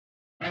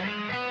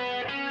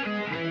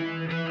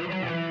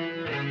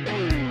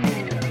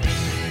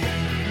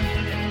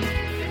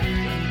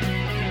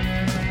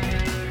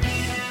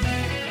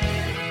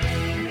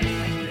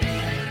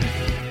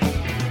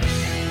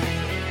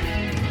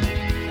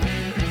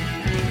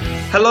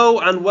Hello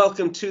and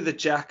welcome to the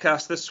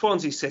Jackcast, the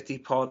Swansea City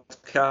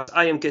podcast.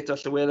 I am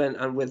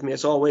Guto, and with me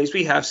as always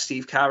we have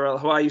Steve Carroll.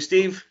 How are you,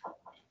 Steve?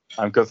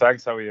 I'm good,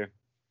 thanks. How are you?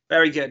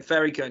 Very good,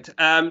 very good.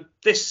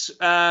 This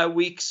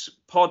week's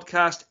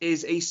podcast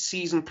is a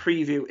season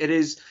preview. It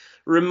is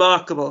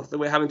remarkable that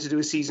we're having to do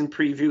a season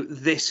preview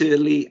this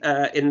early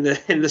in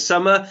the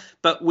summer,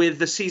 but with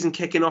the season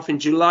kicking off in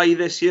July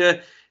this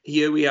year,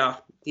 here we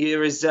are.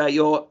 Here is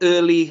your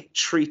early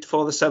treat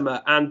for the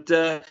summer. And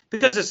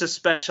because it's a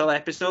special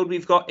episode,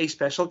 we've got a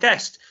special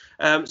guest.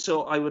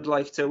 So I would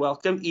like to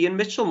welcome Ian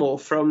Mitchelmore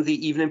from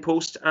the Evening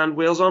Post and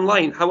Wales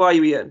Online. How are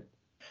you, Ian?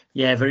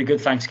 Yeah, very good.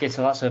 Thanks, Guto.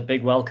 That's a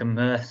big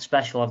welcome.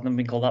 Special. I've never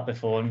been called that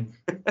before, and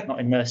not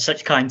in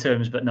such kind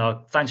terms. But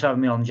no, thanks for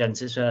having me on,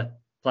 gents. It's a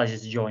pleasure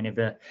to join you.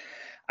 The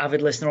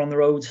avid listener on the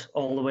road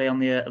all the way on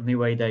the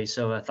away day.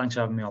 So thanks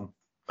for having me on.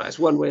 It's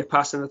one way of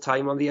passing the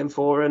time on the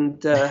M4,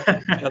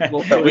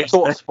 and we've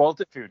sort of spoiled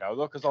it for you now,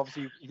 though, because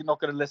obviously you're not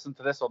going to listen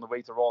to this on the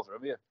way to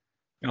Rotherham, are you?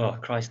 Oh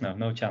Christ,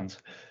 no chance.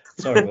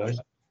 Sorry, boys.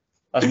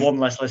 That's one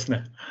less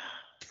listener.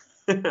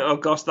 Oh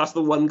gosh, that's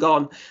the one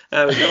gone.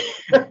 There we go.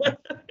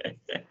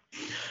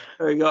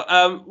 There we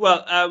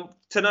go.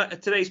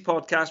 Today's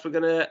podcast, we're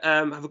going to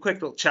have a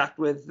quick little chat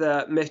with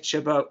Mitch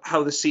about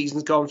how the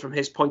season's gone from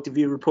his point of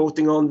view,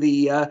 reporting on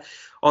the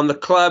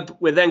club.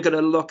 We're then going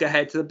to look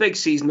ahead to the big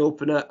season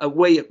opener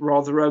away at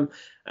Rotherham,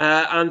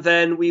 and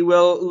then we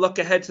will look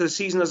ahead to the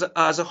season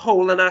as a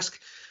whole and ask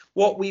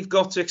what we've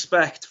got to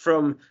expect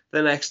from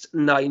the next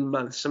 9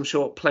 months. I'm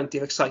sure plenty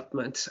of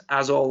excitement,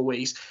 as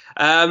always.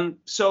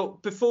 So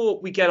before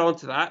we get on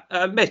to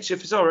that, Mitch,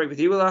 if it's all right with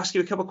you, we'll ask you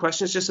a couple of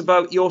questions just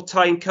about your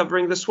time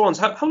covering the Swans.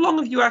 How long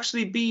have you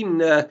actually been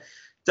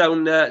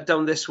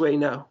down this way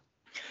now?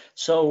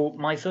 So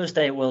my first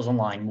day at Wales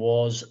Online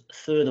was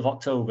 3rd of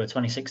October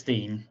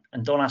 2016.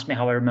 And don't ask me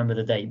how I remember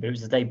the date, but it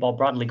was the day Bob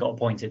Bradley got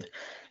appointed.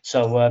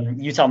 So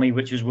you tell me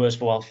which was worse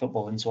for Welsh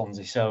football than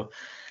Swansea. So...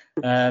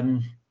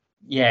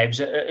 yeah,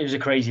 it was a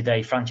crazy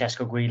day.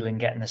 Francesco Guidolin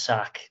getting the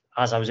sack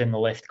as I was in the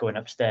lift going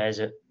upstairs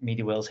at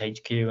Media Wales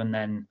HQ, and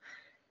then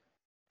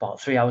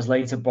about 3 hours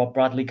later, Bob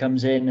Bradley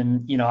comes in,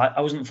 and I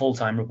wasn't a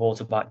full-time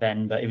reporter back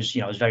then, but it was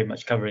I was very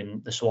much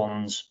covering the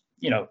Swans.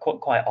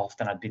 Quite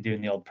often I'd be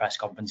doing the old press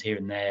conference here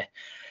and there,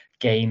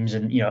 games,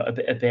 and a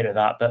bit of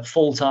that. But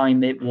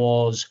full-time it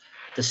was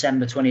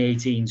December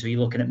 2018, so you're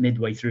looking at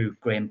midway through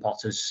Graham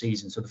Potter's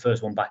season, so the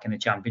first one back in the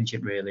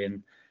Championship really,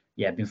 and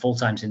yeah, been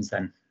full-time since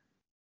then.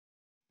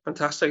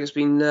 Fantastic. It's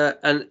been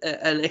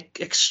an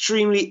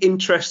extremely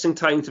interesting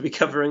time to be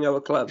covering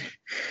our club.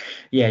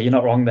 Yeah, you're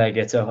not wrong there,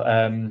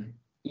 Guto.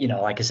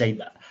 Like I say,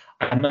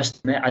 I must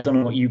admit, I don't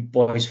know what you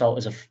boys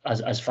felt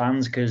as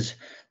fans, because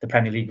the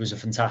Premier League was a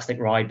fantastic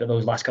ride, but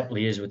those last couple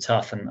of years were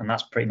tough, and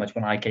that's pretty much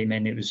when I came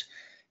in. It was,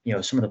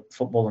 some of the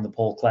football under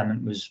Paul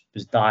Clement was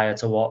dire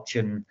to watch,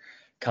 and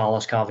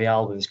Carlos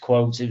Carvalhal with his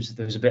quotes.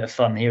 There was a bit of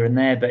fun here and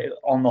there, but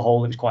on the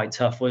whole, it was quite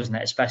tough, wasn't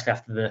it? Especially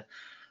after the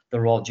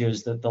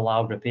Rodgers, the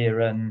Laudrup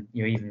era, and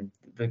even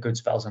the good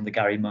spells under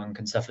Gary Monk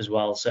and stuff as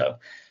well. So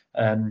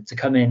to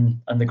come in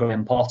under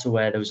Graham Potter,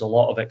 where there was a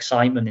lot of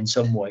excitement in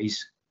some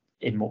ways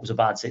in what was a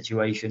bad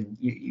situation,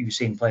 you've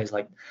seen players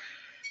like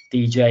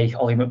DJ,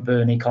 Ollie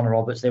McBurney, Connor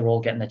Roberts, they were all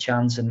getting a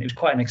chance, and it was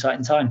quite an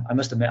exciting time. I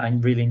must admit, I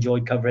really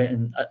enjoyed covering it,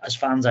 and as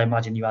fans, I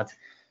imagine you had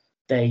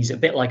days a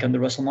bit like under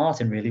Russell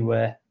Martin, really,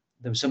 where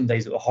there were some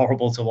days that were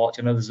horrible to watch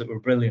and others that were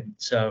brilliant.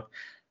 So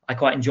I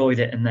quite enjoyed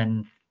it, and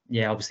then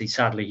yeah, obviously,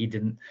 sadly, he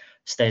didn't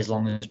stay as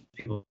long as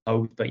people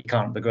hoped, but you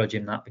can't begrudge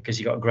him that, because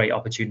he got a great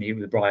opportunity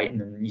with Brighton,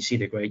 and you see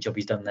the great job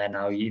he's done there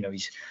now.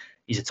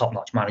 He's a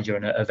top-notch manager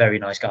and a very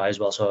nice guy as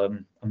well. So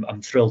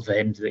I'm thrilled for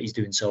him that he's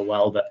doing so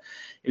well. But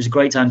it was a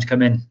great time to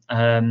come in.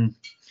 But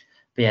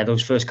yeah,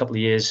 those first couple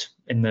of years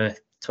in the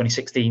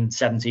 2016,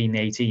 17,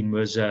 18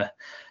 was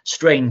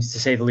strange, to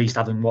say the least,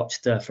 having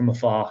watched from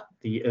afar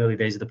the early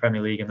days of the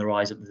Premier League and the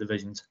rise of the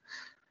divisions.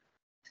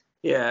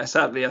 Yeah,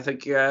 sadly, I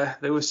think there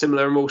were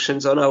similar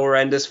emotions on our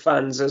end as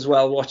fans as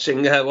well,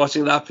 watching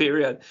that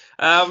period.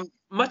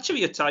 Much of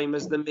your time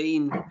as the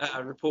main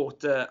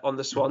reporter on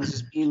the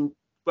Swans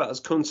has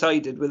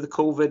coincided with the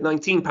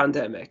COVID-19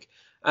 pandemic,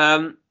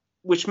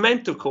 which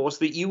meant, of course,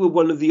 that you were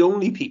one of the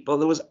only people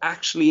that was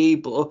actually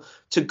able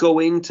to go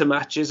into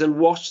matches and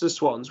watch the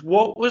Swans.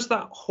 What was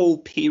that whole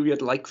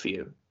period like for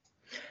you?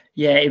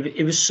 Yeah,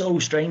 it was so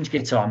strange,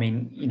 Guto. I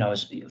mean,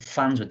 as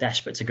fans were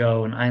desperate to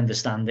go, and I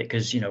understand it,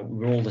 because, we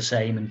were all the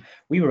same, and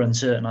we were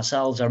uncertain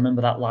ourselves. I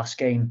remember that last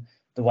game,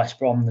 the West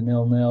Brom, the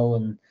 0-0,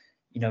 and,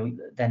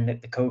 then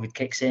the COVID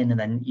kicks in, and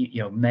then,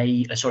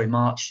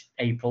 March,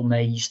 April,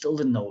 May, you still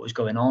didn't know what was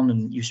going on,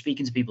 and you were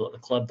speaking to people at the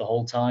club the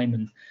whole time,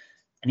 and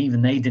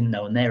even they didn't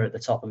know, and they're at the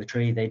top of the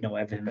tree. They'd know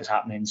everything that's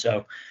happening.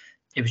 So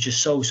it was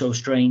just so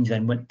strange.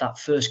 Then when that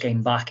first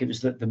game back, it was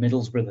the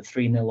Middlesbrough, the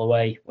 3-0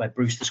 away, where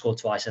Brewster scored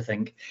twice, I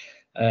think.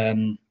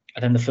 And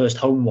then the first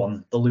home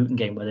one, the Luton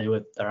game,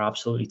 where they're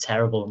absolutely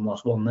terrible and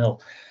lost 1-0.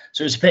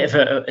 So it was a bit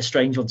of a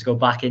strange one to go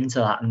back into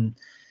that. And,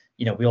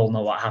 we all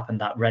know what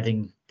happened at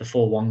Reading, the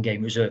 4-1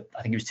 game.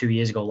 I think it was 2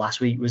 years ago last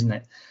week, wasn't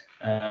it?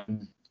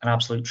 an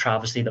absolute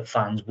travesty that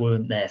fans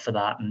weren't there for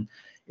that. And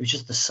it was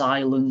just the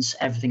silence,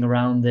 everything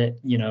around it.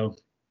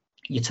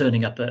 You're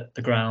turning up at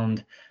the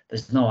ground,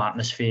 there's no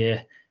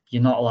atmosphere,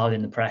 you're not allowed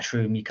in the press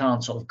room, you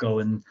can't sort of go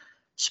and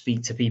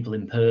speak to people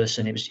in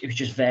person. It was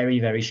just very,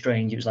 very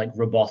strange. It was like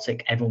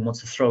robotic. Everyone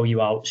wants to throw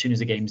you out as soon as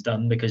the game's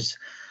done because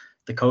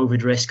the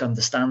COVID risk,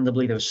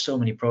 understandably, there was so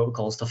many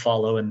protocols to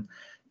follow.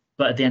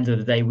 But at the end of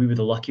the day, we were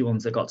the lucky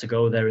ones that got to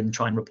go there and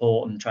try and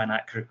report and try and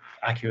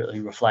accurately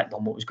reflect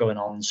on what was going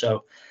on.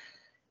 So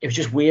it was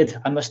just weird,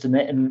 I must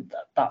admit. And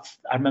that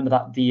I remember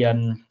that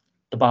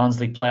the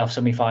Barnsley playoff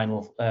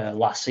semi-final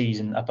last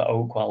season up at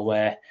Oakwell,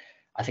 where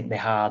I think they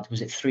had,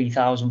 was it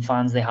 3,000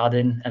 fans they had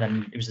in? And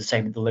then it was the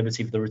same at the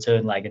Liberty for the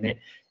return leg, and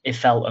it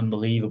felt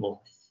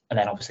unbelievable. And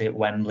then obviously at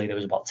Wembley there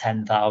was about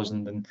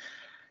 10,000, and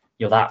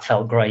that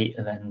felt great.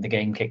 And then the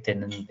game kicked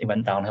in and it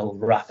went downhill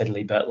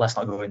rapidly. But let's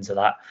not go into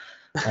that.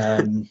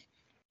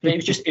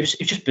 It was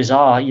just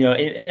bizarre.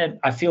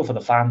 I feel for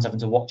the fans having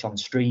to watch on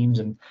streams,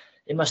 and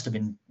it must have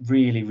been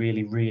really,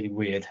 really, really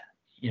weird.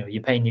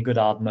 You're paying your good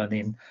hard money,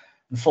 and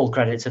full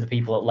credit to the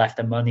people that left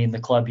their money in the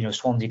club.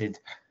 Swansea did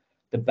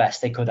the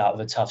best they could out of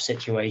a tough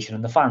situation,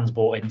 and the fans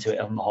bought into it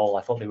on the whole.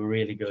 I thought they were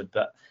really good,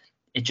 but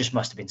it just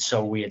must have been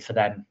so weird for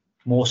them,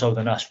 more so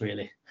than us,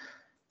 really.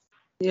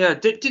 Yeah.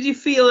 Did you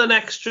feel an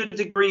extra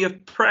degree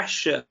of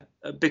pressure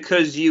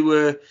because you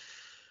were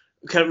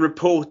kind of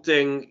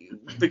reporting,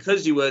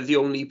 because you were the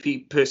only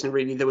person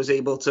really that was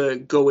able to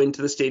go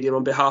into the stadium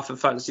on behalf of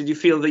fans? Did you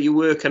feel that you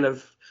were kind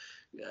of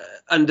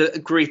under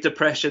greater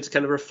pressure to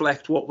kind of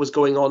reflect what was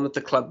going on at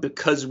the club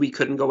because we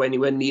couldn't go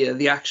anywhere near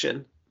the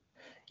action?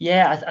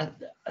 Yeah,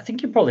 I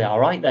think you're probably all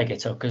right there,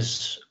 Guto,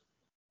 because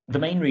the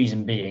main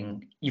reason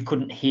being you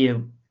couldn't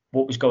hear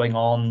what was going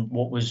on,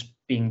 what was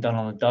being done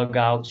on the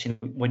dugouts.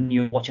 When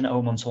you're watching at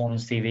home on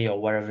Swans TV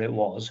or wherever it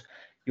was,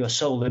 you are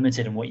so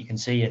limited in what you can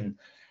see, and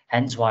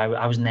hence why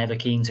I was never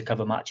keen to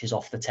cover matches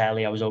off the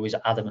telly. I was always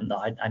adamant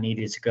that I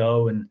needed to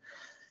go, and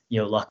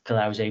luckily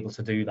I was able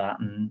to do that.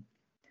 And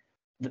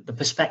the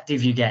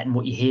perspective you get and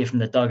what you hear from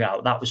the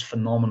dugout, that was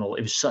phenomenal.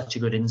 It was such a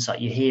good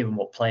insight. You're hearing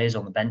what players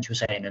on the bench were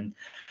saying, and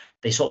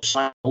they sort of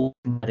cycled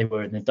where they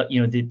were in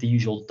the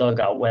usual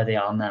dugout where they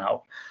are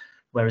now.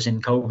 Whereas in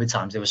COVID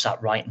times, they were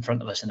sat right in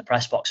front of us in the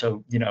press box.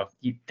 So,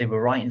 they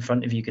were right in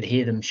front of you. You could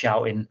hear them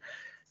shouting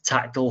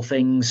tactile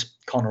things.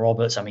 Connor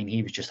Roberts, I mean,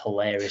 he was just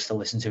hilarious to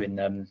listen to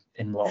in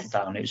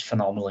lockdown. It was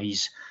phenomenal.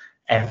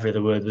 Every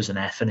other word was an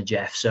F and a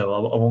Jeff. So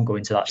I won't go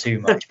into that too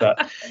much.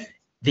 But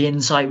the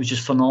insight was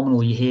just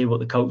phenomenal. You hear what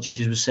the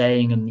coaches were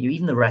saying, and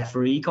even the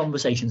referee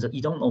conversations. That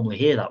you don't normally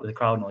hear that with the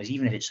crowd noise,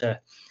 even if it's a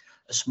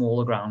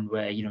smaller ground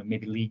where,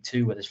 maybe League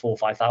Two where there's 4,000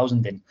 or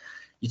 5,000 in.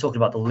 You're talking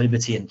about the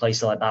Liberty and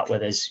places like that where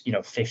there's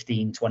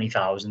 15,000,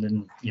 20,000,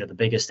 and the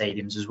bigger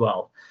stadiums as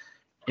well.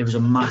 It was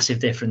a massive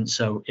difference.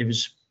 So it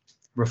was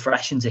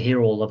refreshing to hear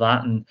all of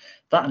that, and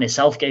that in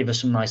itself gave us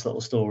some nice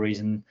little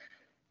stories, and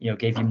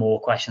gave you more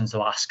questions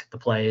to ask the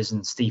players,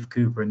 and Steve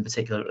Cooper in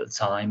particular at the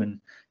time, and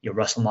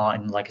Russell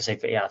Martin, like I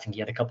say, I think he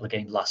had a couple of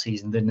games last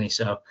season, didn't he?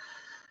 So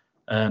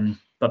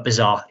but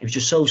bizarre. It was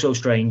just so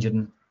strange,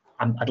 and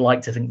I'd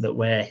like to think that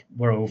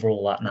we're over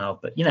all that now,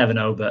 but you never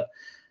know. But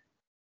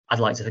I'd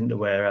like to think that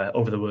we're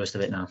over the worst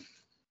of it now.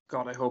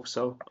 God, I hope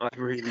so. I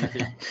really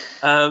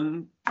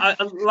do.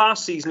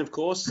 Last season, of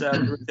course,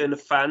 the return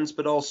of fans,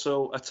 but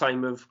also a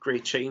time of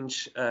great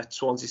change at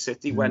Swansea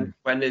City. When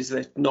is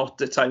it not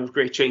the time of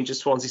great change at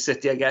Swansea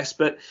City, I guess?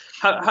 But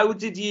how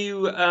did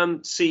you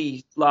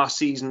see last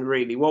season,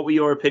 really? What were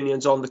your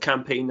opinions on the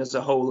campaign as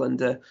a whole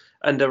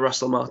under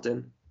Russell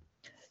Martin?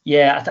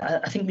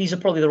 Yeah, I think these are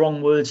probably the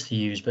wrong words to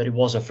use, but it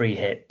was a free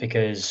hit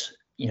because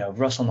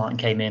Russell Martin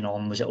came in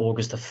on, was it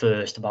August the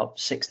 1st, about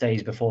 6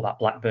 days before that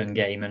Blackburn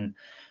game, and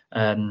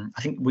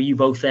I think, were you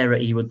both there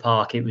at Ewood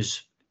Park? It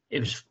was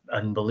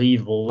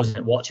unbelievable, wasn't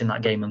it, watching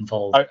that game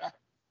unfold?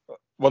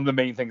 One of the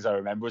main things I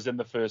remember was in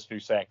the first few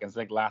seconds,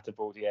 I think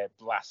Latibaudiere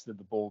blasted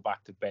the ball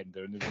back to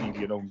Bender, and it was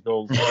nearly an own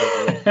goal.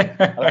 And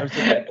I was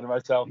just thinking to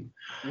myself,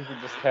 you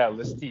can just tell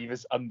this team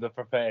is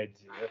underprepared,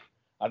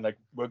 and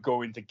we're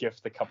going to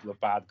gift a couple of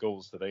bad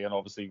goals today. And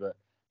obviously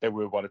there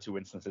were one or two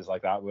instances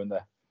like that, weren't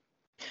there?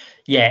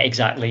 Yeah,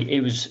 exactly.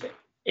 It was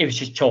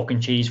just chalk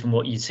and cheese from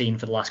what you'd seen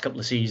for the last couple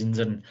of seasons,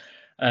 and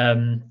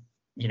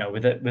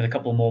with a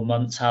couple more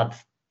months, had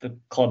the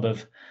club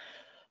have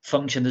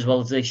functioned as well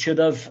as they should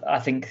have, I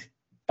think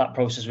that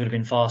process would have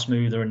been far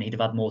smoother, and he'd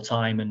have had more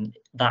time, and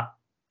that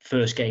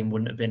first game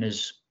wouldn't have been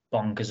as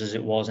bonkers as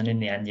it was. And in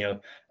the end, a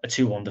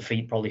 2-1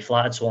 defeat probably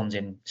flattered Swans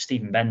in.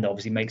 Stephen Bender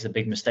obviously makes a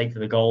big mistake for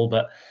the goal,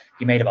 but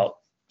he made about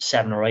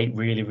 7 or 8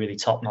 really, really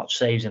top-notch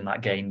saves in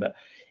that game. But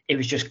it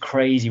was just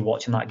crazy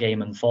watching that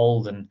game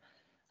unfold, and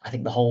I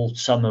think the whole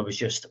summer was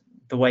just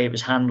the way it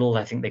was handled.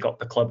 I think the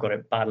club got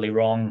it badly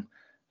wrong.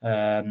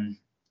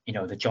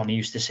 The John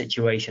Eustace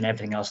situation,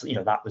 everything else,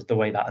 that was the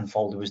way that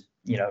unfolded was,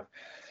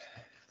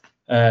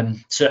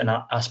 certain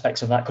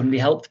aspects of that couldn't be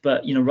helped.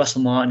 But,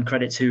 Russell Martin,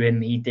 credit to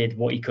him, he did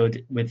what he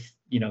could with,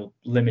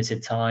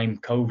 limited time.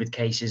 COVID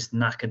cases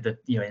knackered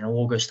in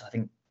August, I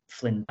think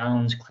Flynn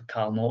Downs,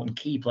 Carl Norton,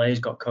 key players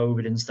got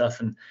COVID and stuff.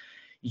 And,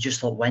 you just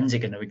thought, when's it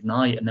going to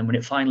ignite? And then when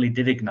it finally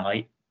did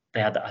ignite,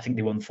 I think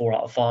they won 4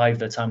 out of 5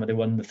 the time where they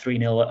won the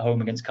 3-0 at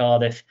home against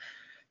Cardiff,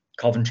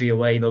 Coventry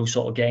away, those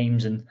sort of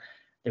games. And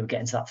they were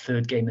getting to that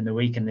third game in the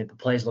week, and the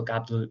players looked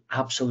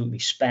absolutely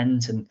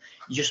spent. And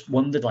you just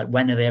wondered, like,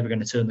 when are they ever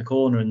going to turn the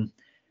corner? And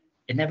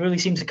it never really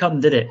seemed to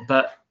come, did it?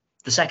 But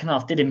the second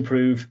half did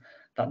improve.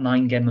 That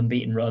 9-game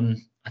unbeaten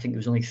run, I think there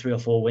was only 3 or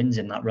 4 wins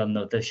in that run,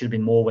 though. There should have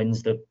been more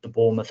wins. The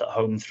Bournemouth at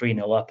home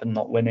 3-0 up and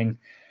not winning.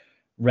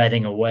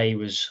 Reading away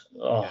was,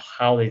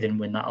 how they didn't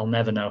win that, I'll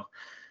never know.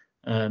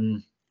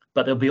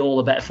 But they'll be all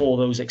the better for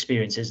those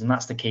experiences, and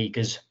that's the key,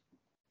 because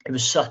it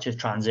was such a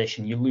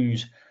transition. You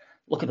lose.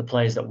 Look at the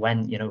players that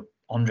went,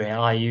 Andre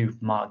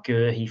Ayew, Mark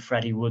Gurhey,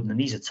 Freddie Woodman.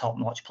 These are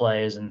top-notch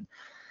players, and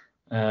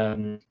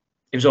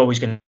it was always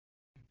going to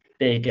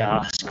be a big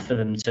ask for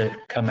them to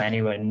come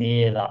anywhere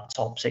near that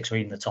top 6 or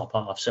even the top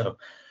half. So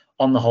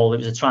on the whole, it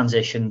was a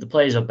transition. The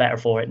players are better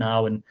for it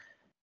now, and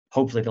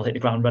hopefully they'll hit the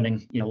ground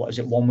running. What was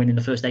it, 1 win in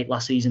the first 8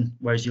 last season?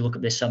 Whereas you look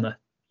at this summer,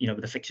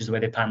 with the fixtures the way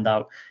they panned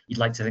out, you'd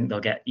like to think they'll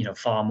get,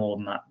 far more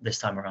than that this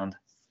time around.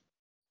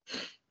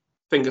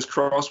 Fingers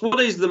crossed.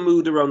 What is the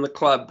mood around the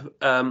club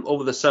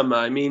over the summer?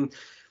 I mean,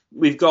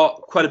 we've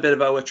got quite a bit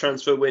of our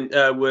transfer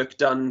work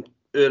done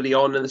early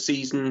on in the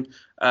season.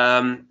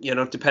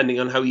 Depending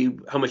on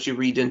how much you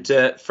read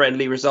into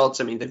friendly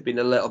results. I mean, they've been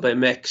a little bit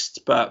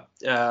mixed, but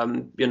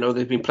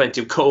there've been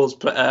plenty of goals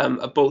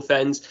at both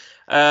ends.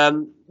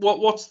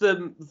 What's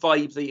the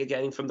vibe that you're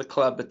getting from the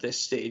club at this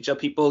stage? Are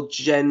people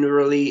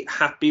generally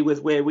happy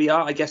with where we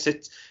are? I guess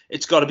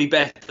it's got to be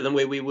better than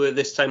where we were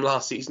this time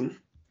last season.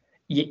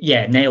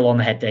 Yeah, nail on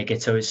the head there,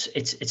 Guto.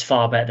 It's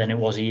far better than it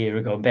was a year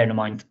ago. Bearing in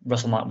mind,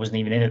 Russell Martin wasn't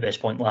even in at this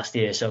point last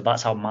year, so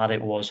that's how mad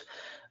it was.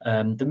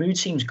 The mood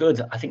seems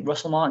good. I think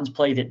Russell Martin's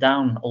played it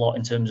down a lot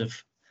in terms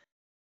of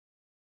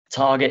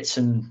targets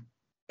and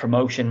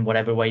promotion,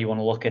 whatever way you want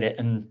to look at it.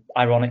 And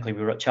ironically,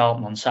 we were at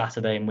Charlton on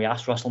Saturday and we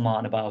asked Russell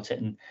Martin about it,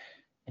 and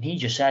he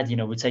just said,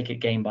 we take it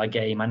game by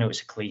game. I know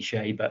it's a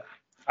cliche, but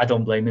I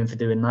don't blame him for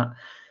doing that.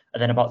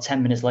 And then about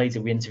 10 minutes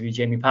later, we interviewed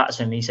Jamie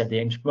Patterson, and he said the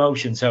aim's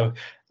promotion. So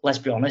let's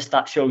be honest,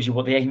 that shows you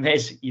what the aim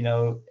is.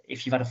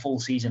 If you've had a full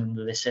season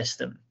under this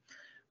system,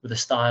 with the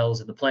styles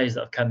and the players that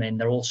have come in,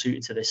 they're all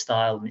suited to this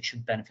style, and it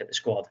should benefit the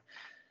squad.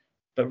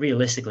 But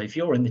realistically, if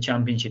you're in the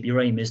Championship,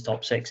 your aim is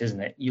top 6, isn't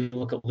it? You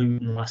look at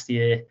Luton last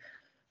year,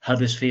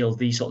 Huddersfield,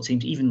 these sort of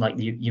teams, even like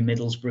your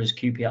Middlesbroughs,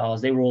 QPRs,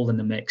 they were all in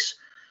the mix.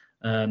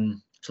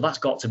 So that's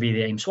got to be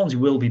the aim. Swansea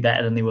will be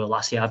better than they were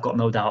last year. I've got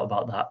no doubt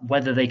about that.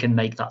 Whether they can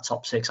make that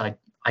top 6,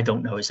 I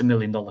don't know. It's $1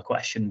 million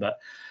question, but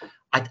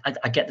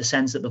I get the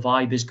sense that the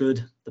vibe is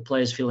good. The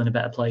players feel in a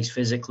better place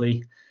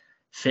physically.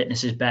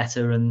 Fitness is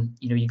better, and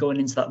you're going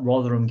into that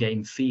Rotherham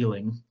game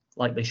feeling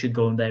like they should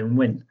go in there and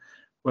win.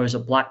 Whereas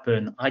at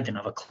Blackburn, I didn't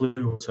have a clue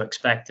what to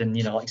expect, and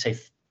like say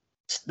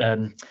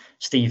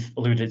Steve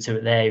alluded to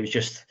it there, it was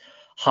just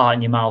heart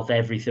in your mouth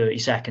every 30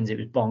 seconds. It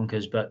was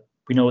bonkers, but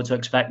we know what to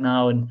expect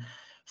now, and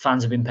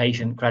fans have been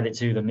patient. Credit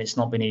to them, it's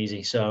not been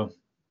easy. So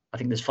I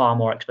think there's far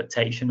more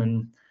expectation,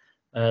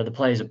 and the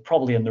players are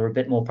probably under a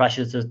bit more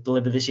pressure to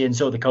deliver this year, and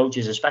so are the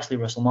coaches, especially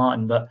Russell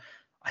Martin. But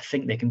I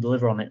think they can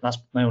deliver on it. That's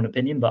my own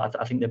opinion, but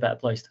I think they're better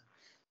placed.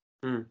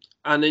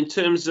 And in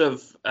terms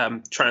of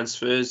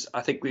transfers,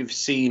 I think we've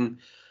seen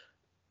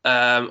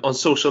on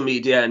social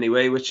media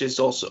anyway, which is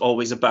also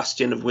always a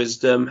bastion of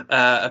wisdom,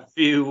 a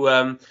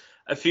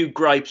few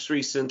gripes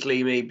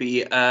recently,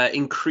 maybe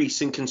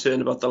increasing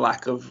concern about the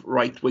lack of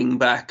right wing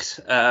backs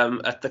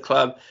at the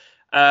club.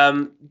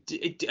 Are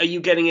you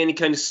getting any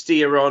kind of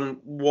steer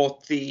on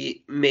what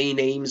the main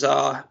aims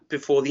are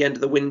before the end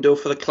of the window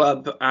for the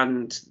club,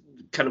 and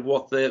kind of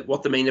what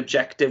the main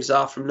objectives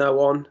are from now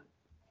on?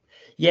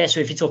 Yeah,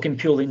 so if you're talking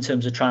purely in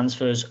terms of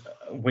transfers,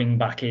 wing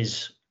back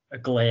is a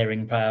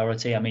glaring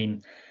priority. I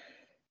mean,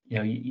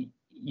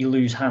 you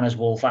lose Hannes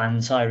Wolf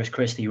and Cyrus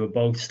Christie, who were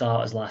both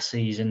starters last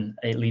season.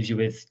 It leaves you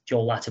with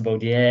Joel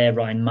Latabaudiere,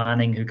 Ryan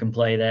Manning, who can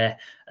play there,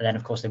 and then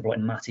of course they brought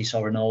in Matti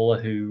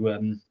Sorinola,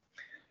 who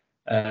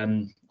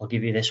I'll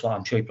give you this one.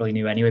 I'm sure you probably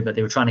knew anyway, but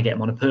they were trying to get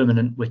him on a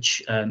permanent,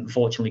 which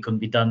unfortunately couldn't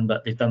be done.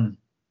 But they've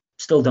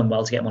still done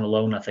well to get him on a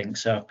loan, I think.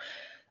 So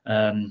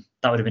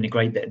that would have been a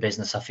great bit of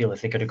business, I feel,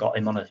 if they could have got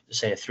him on a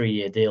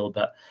 3-year deal.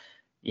 But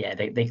yeah,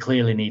 they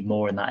clearly need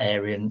more in that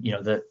area. And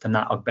the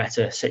Nat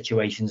Ogbeta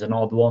situation's an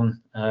odd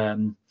one.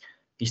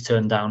 He's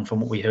turned down, from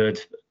what we heard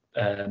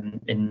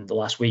in the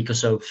last week or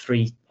so,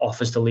 3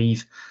 offers to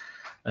leave.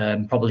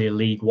 Probably a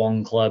League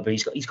One club, but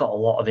he's got a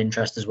lot of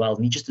interest as well,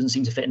 and he just doesn't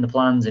seem to fit in the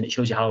plans. And it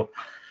shows you how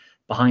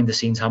behind the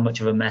scenes how much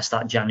of a mess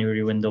that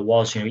January window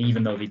was.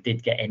 Even though they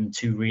did get in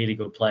 2 really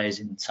good players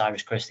in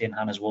Cyrus Christie and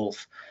Hannes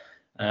Wolf,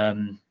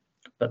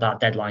 but that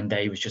deadline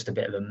day was just a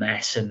bit of a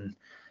mess, and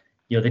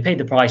they paid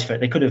the price for it.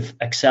 They could have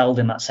excelled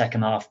in that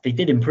second half. They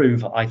did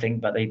improve, I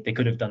think, but they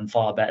could have done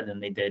far better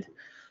than they did.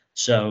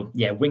 So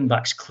yeah, wing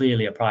backs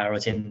clearly a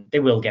priority, and they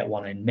will get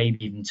 1 in,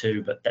 maybe even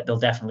 2, but they'll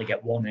definitely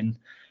get 1 in.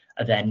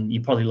 And then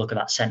you probably look at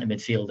that centre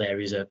midfield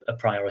area as a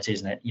priority,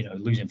 isn't it?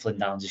 Losing Flynn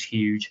Downs is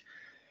huge.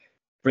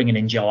 Bringing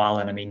in Joe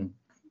Allen, I mean,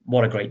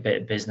 what a great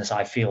bit of business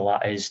I feel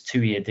that is.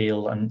 2-year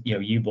deal, and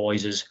you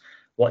boys as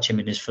watch him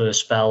in his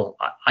first spell.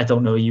 I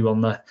don't know you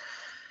on the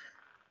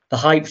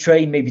hype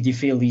train. Maybe do you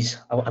feel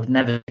I would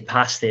never get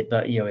past it,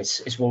 but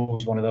it's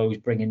always one of those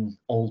bringing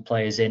old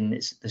players in.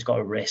 There's got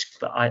a risk,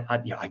 but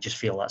I just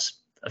feel that's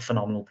a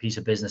phenomenal piece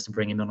of business to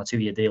bring him on a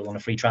 2-year deal on a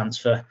free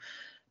transfer.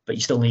 But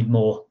you still need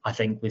more, I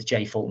think, with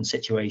Jay Fulton's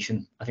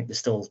situation. I think they're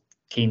still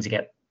keen to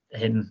get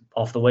him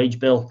off the wage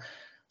bill.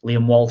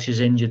 Liam Walsh is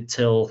injured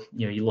till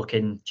you look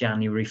in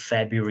January,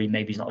 February.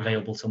 Maybe he's not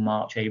available till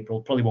March,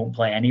 April. Probably won't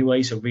play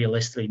anyway. So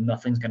realistically,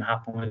 nothing's going to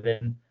happen with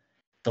him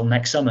till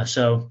next summer.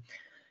 So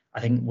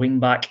I think wing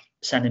back,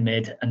 centre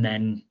mid, and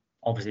then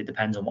obviously it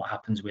depends on what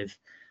happens with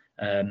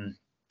the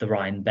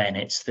Ryan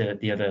Bennett's,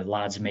 the other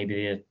lads,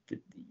 maybe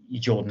the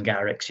Jordan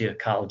Garricks, your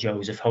Carl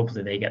Joseph.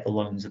 Hopefully they get the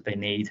loans that they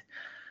need,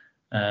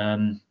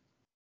 and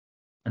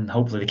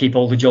hopefully they keep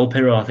hold of Joel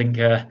Pirro. I think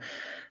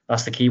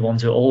that's the key one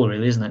to it all,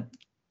 really, isn't it?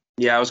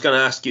 Yeah, I was going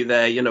to ask you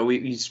there.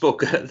 We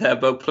spoke there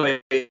about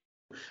playing.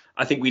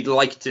 I think we'd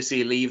like to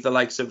see leave the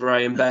likes of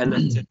Ryan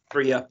Bennett to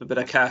free up a bit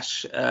of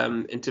cash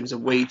in terms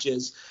of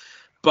wages.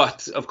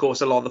 But of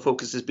course, a lot of the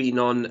focus has been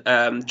on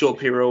Joel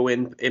Pirro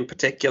in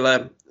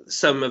particular.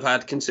 Some have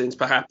had concerns,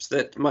 perhaps,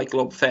 that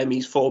Michael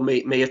Obafemi's form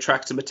may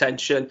attract some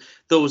attention.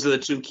 Those are the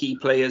two key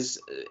players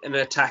in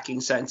an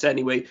attacking sense,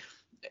 anyway.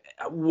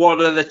 What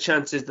are the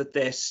chances that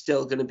they're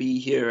still going to be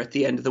here at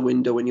the end of the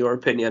window, in your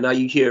opinion? Are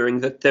you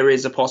hearing that there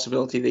is a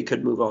possibility they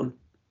could move on?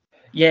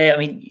 Yeah, I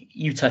mean,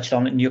 you touched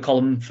on it in your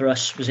column for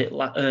us. Was it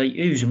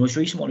the most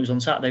recent one? It was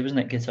on Saturday,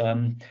 wasn't it?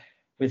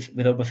 With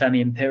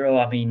Obafemi and Pirro.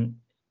 I mean,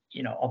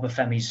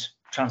 Obafemi's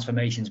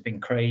transformation's been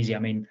crazy. I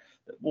mean,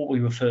 what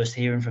we were first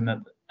hearing from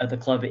him at the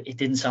club, it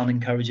didn't sound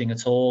encouraging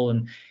at all.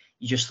 And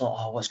you just thought,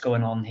 oh, what's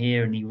going on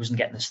here? And he wasn't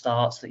getting the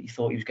starts that you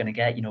thought he was going to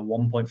get.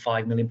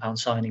 £1.5 million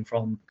signing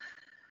from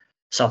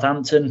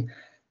Southampton.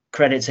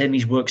 Credit to him,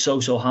 he's worked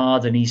so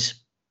hard, and he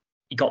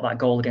got that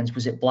goal against,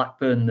 was it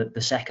Blackburn,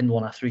 the second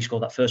one after he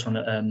scored that first one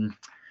at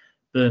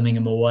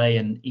Birmingham away,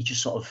 and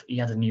he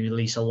had a new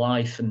lease of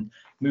life. And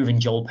moving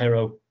Joel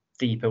Pirro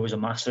deeper was a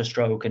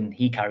masterstroke, and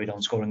he carried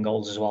on scoring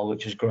goals as well,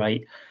 which was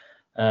great.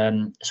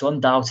 So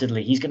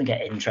undoubtedly he's going to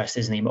get interest,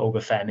 isn't he,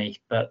 Obafemi?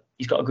 But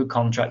he's got a good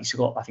contract. He's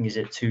got, I think,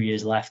 2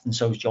 years left, and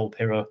so is Joel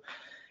Pirro.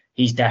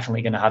 He's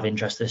definitely going to have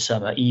interest this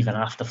summer, even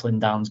after Flynn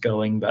Downs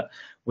going. But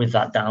with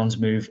that Downs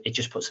move, it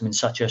just puts him in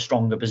such a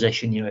stronger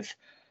position. If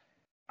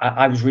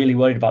I was really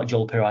worried about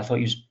Joel Pirro, I thought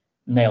he was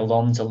nailed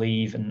on to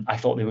leave, and I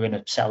thought they were going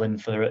to sell him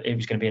it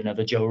was going to be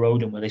another Joe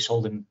Rodon, where they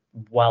sold him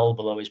well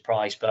below his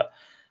price. But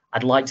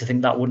I'd like to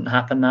think that wouldn't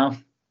happen now.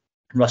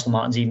 Russell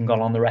Martin's even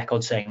gone on the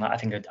record saying that. I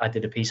think I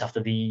did a piece after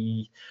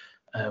the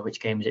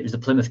which game was it? It was the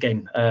Plymouth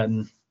game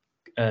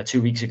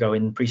 2 weeks ago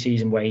in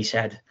pre-season, where he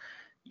said,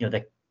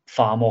 they're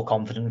far more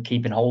confident of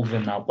keeping hold of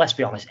him now. Let's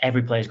be honest,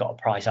 every player's got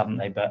a price, haven't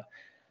they? But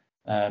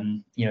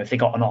if they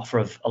got an offer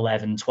of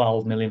 11,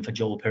 12 million for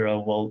Joel Pirro,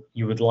 well,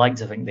 you would like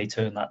to think they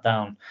turn that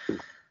down.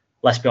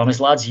 Let's be honest,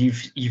 lads,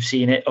 you've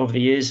seen it over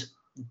the years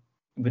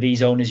with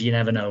these owners. You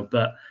never know,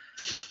 but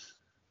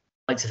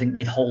I'd like to think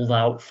they'd hold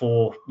out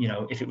for,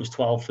 if it was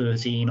 12,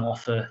 13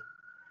 offer,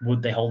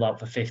 would they hold out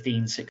for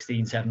 15,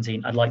 16,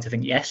 17? I'd like to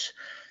think yes.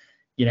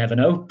 You never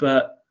know,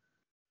 but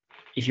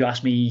if you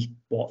asked me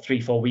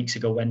 3-4 weeks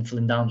ago when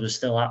Flynn Downs was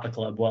still at the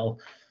club, well,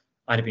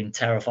 I'd have been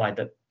terrified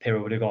that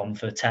Pirro would have gone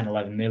for 10,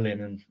 11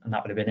 million and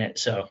that would have been it.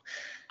 So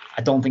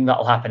I don't think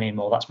that'll happen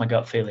anymore. That's my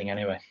gut feeling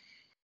anyway.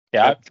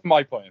 Yeah, from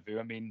my point of view,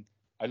 I mean,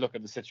 I look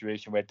at the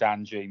situation where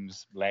Dan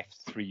James left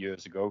 3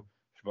 years ago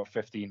for about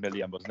 15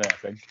 million, wasn't it, I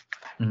think?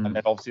 Mm. And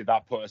then obviously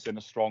that put us in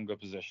a stronger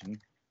position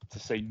to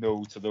say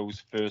no to those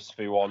first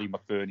few Ollie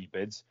McBurney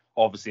bids.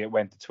 Obviously it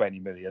went to 20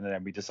 million and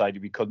then we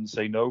decided we couldn't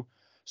say no.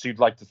 So you'd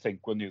like to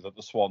think, wouldn't you, that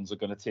the Swans are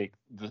going to take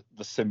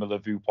the similar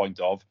viewpoint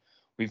of,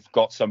 we've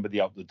got somebody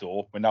out the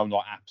door. We're now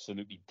not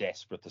absolutely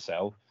desperate to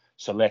sell.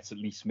 So let's at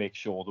least make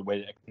sure that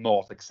we're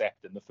not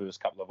accepting the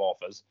first couple of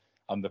offers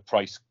and the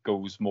price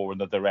goes more in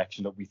the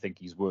direction that we think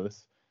he's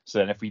worth. So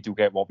then if we do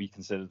get what we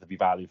consider to be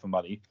value for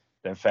money,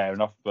 then fair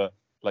enough. But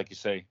like you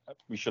say,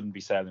 we shouldn't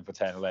be selling for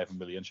 10, 11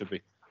 million, should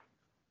we?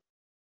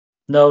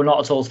 No,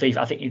 not at all, Steve.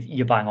 I think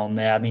you're bang on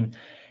there. I mean,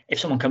 if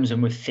someone comes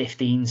in with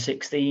 15,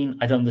 16,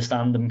 I'd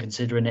understand them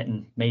considering it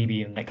and maybe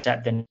even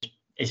accepting.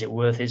 Is it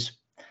worth is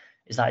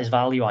that his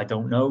value? I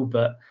don't know,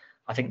 but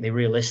I think they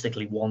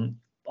realistically want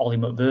Ollie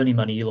McBurney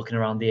money. You're looking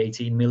around the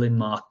 18 million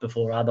mark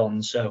before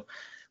add-ons. So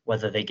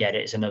whether they get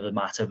it is another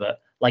matter. But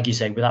like you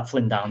say, with that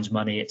Flynn Downs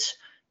money, it's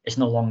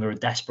no longer a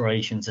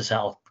desperation to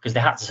sell because they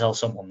had to sell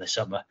someone this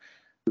summer.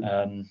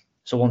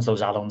 So once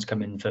those add-ons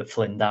come in for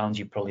Flynn Downs,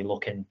 you're probably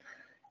looking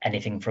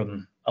anything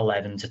from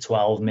 11 to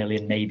 12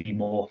 million, maybe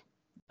more.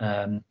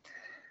 I'd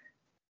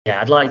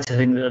like to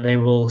think that they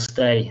will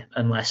stay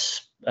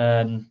unless,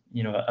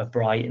 a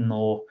Brighton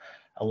or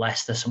a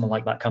Leicester, someone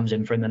like that comes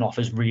in for him and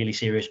offers really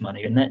serious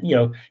money. And then,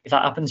 if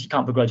that happens, you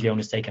can't begrudge the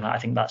owners taking that. I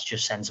think that's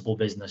just sensible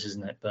business,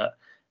 isn't it? But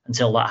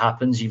until that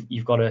happens,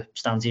 you've got to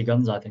stand to your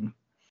guns, I think.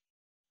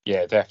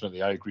 Yeah,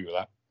 definitely. I agree with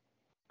that.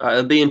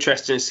 It'll be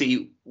interesting to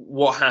see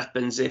what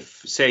happens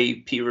if,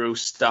 say, Piroe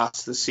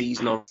starts the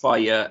season on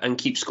fire and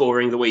keeps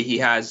scoring the way he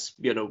has,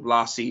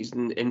 last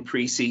season in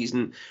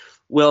pre-season.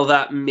 Will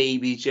that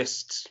maybe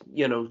just,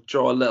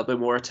 draw a little bit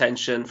more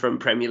attention from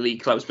Premier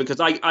League clubs?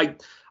 Because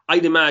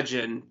I'd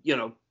imagine,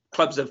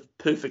 clubs are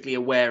perfectly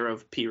aware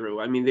of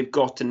Piroe. I mean, they've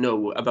got to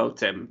know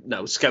about him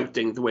now,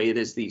 scouting the way it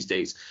is these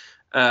days.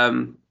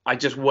 I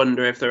just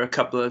wonder if there are a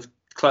couple of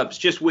clubs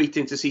just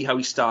waiting to see how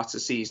he starts the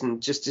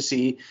season, just to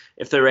see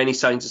if there are any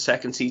signs of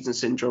second season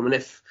syndrome, and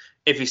if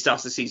he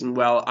starts the season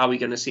well, are we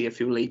going to see a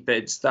few late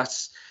bids?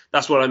 That's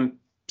what I'm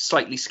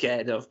slightly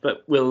scared of,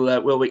 but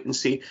we'll wait and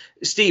see.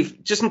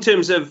 Steve, just in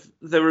terms of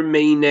the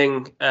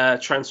remaining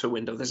transfer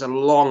window, there's a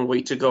long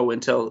way to go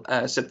until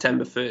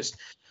September 1st.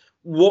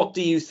 What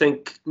do you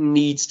think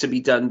needs to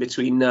be done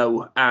between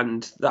now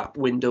and that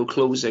window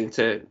closing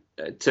to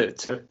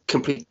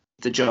complete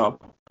the job?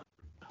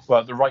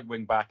 Well, the right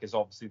wing back is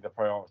obviously the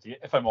priority.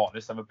 If I'm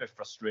honest, I'm a bit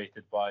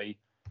frustrated by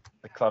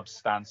the club's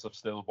stance of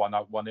still one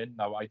out, one in.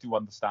 Now, I do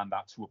understand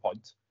that to a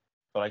point,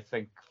 but I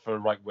think for a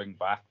right wing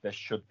back, there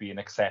should be an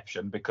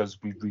exception because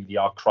we really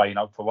are crying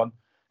out for one.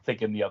 I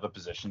think in the other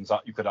positions,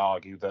 you could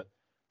argue that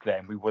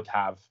then we would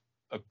have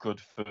a good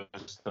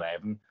first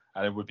 11,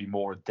 and it would be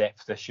more a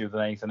depth issue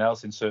than anything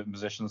else in certain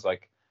positions,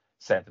 like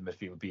centre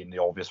midfield being the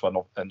obvious one.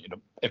 And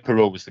if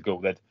Piroe was to go,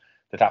 there'd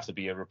have to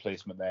be a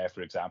replacement there,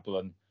 for example.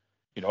 And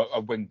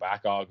a wing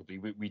back,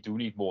 arguably, we do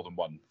need more than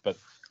one, but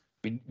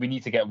we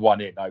need to get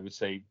one in, I would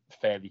say,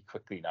 fairly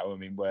quickly now. I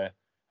mean, we're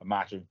a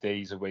matter of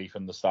days away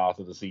from the start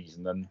of the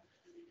season, and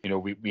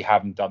we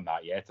haven't done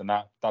that yet, and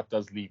that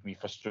does leave me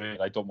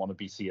frustrated. I don't want to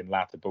be seeing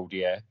Lata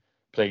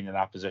playing in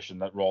that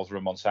position at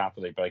Rotherham on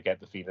Saturday, but I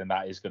get the feeling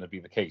that is going to be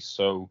the case.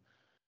 So,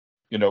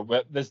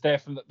 there's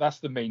definitely,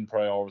 that's the main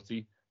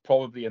priority.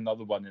 Probably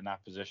another one in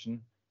that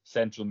position,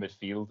 central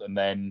midfield, and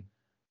then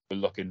we're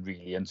looking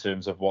really in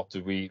terms of what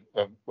do we,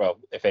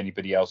 if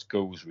anybody else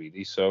goes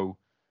really. So,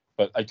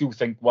 but I do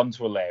think 1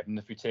 to 11,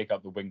 if we take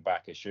out the wing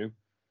back issue,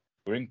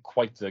 we're in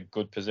quite a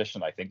good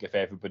position, I think, if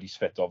everybody's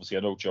fit. Obviously, I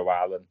know Joe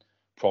Allen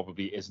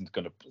probably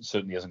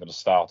certainly isn't going to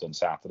start on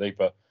Saturday,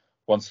 but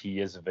once he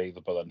is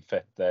available and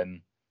fit,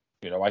 then,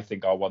 I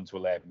think our 1 to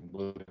 11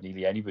 will be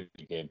nearly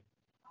anybody's game.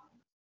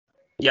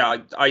 Yeah,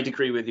 I'd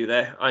agree with you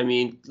there. I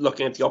mean,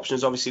 looking at the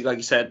options, obviously, like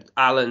you said,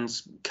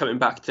 Allen's coming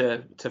back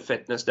to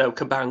fitness now.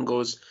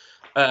 Cabango's,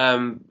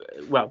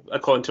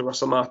 according to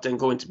Russell Martin,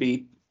 going to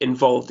be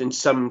involved in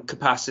some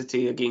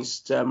capacity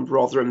against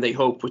Rotherham, they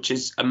hope, which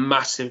is a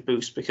massive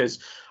boost, because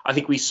I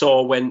think we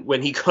saw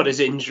when he got his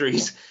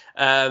injuries,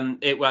 when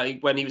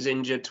he was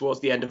injured towards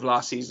the end of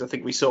last season, I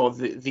think we saw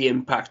the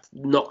impact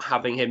not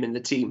having him in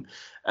the team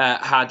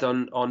had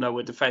on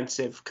our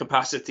defensive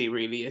capacity.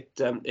 Really,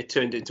 it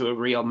turned into a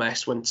real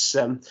mess once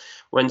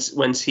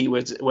he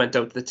went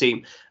out of the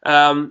team.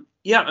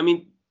 I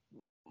mean,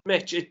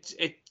 Mitch,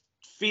 it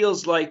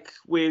feels like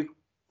we're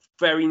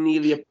very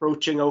nearly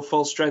approaching our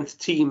full strength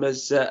team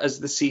as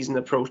the season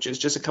approaches.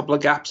 Just a couple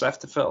of gaps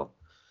left to fill.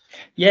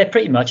 Yeah,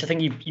 pretty much. I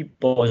think you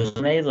boys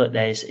nailed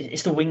it.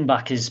 It's the wing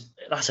back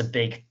that's a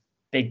big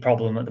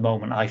problem at the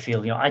moment. I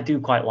feel I do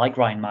quite like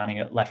Ryan Manning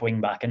at left wing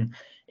back, and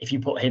if you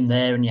put him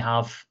there and you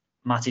have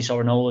Matti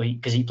Soronola,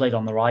 because he played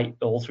on the right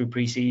all through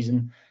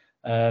pre-season.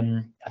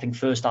 I think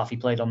first half he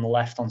played on the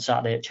left on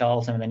Saturday at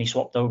Charlton, and then he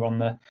swapped over in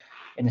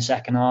the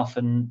second half.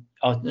 It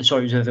was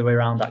the other way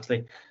around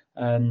actually.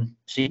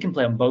 So you can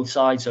play on both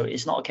sides. So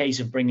it's not a case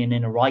of bringing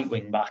in a right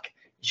wing back.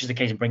 It's just a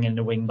case of bringing in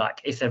a wing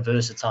back if they're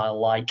versatile.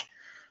 Like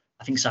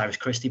I think Cyrus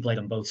Christie played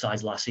on both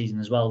sides last season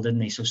as well,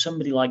 didn't he? So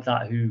somebody like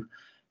that who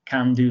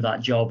can do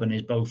that job and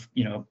is both,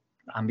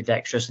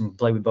 ambidextrous and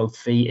play with both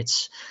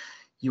feet.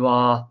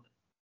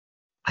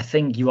 I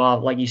think you are,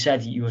 like you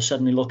said, you are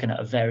suddenly looking at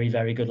a very,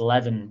 very good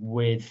 11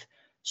 with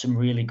some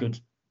really good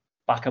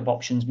backup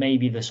options.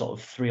 Maybe the sort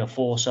of 3 or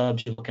 4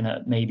 subs. You're looking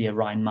at maybe a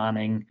Ryan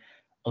Manning,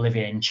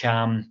 Olivier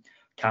Ncham,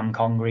 Cam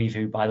Congreve,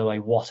 who, by the way,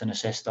 what an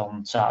assist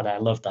on Saturday. I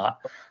love that.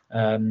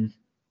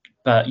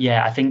 But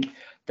yeah, I think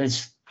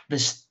there's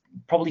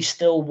probably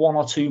still 1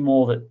 or 2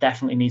 more that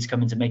definitely needs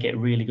coming to make it a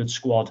really good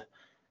squad.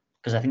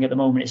 Because I think at the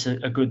moment it's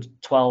a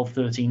good 12,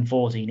 13,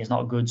 14. It's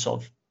not a good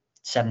sort of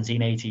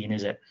 17, 18,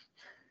 is it?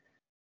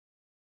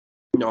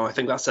 No, I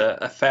think that's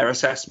a fair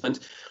assessment.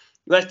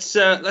 Let's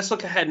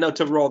look ahead now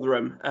to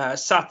Rotherham.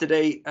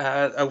 Saturday,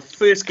 our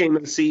first game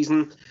of the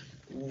season.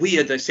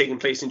 Weird that's taking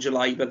place in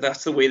July, but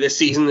that's the way this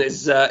season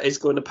is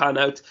going to pan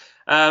out.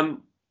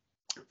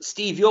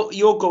 Steve,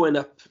 you're going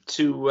up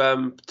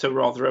to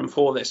Rotherham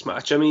for this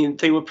match. I mean,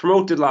 they were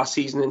promoted last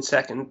season in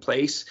second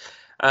place.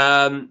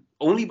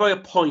 Only by a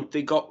point.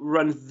 They got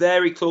run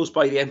very close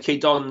by the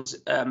MK Dons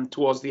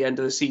towards the end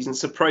of the season,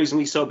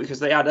 surprisingly so, because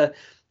they had a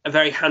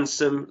very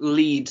handsome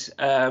lead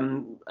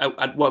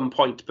at one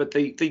point, but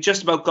they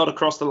just about got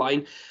across the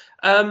line.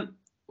 How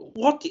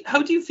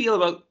do you feel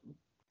about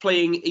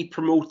playing a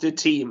promoted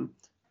team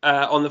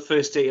on the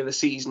first day of the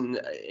season?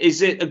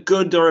 Is it a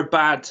good or a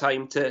bad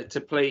time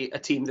to play a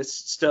team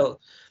that's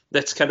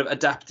kind of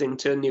adapting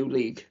to a new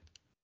league?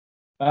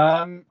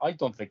 I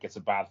don't think it's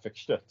a bad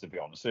fixture, to be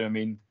honest. I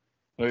mean,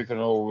 you can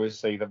always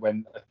say that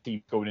when a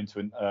team going into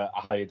a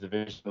higher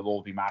division, they'll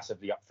all be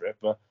massively up for it.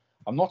 But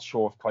I'm not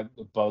sure if quite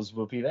the buzz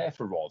will be there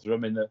for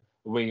Rotherham in the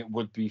way it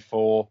would be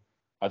for,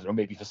 I don't know,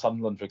 maybe for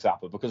Sunderland, for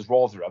example, because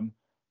Rotherham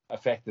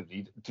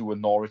effectively do a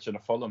Norwich and a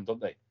Fulham,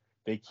 don't they?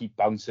 They keep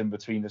bouncing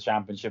between the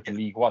Championship and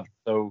League One.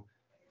 So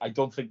I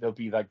don't think there'll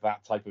be like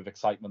that type of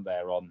excitement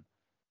there on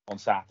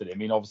Saturday. I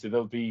mean,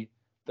 obviously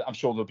I'm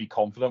sure they'll be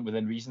confident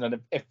within reason. And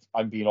if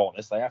I'm being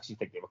honest, I actually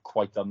think they were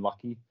quite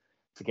unlucky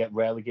to get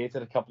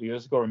relegated a couple of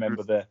years ago. I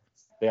remember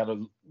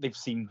they've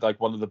seemed like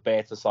one of the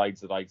better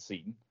sides that I'd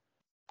seen.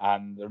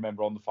 And I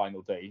remember on the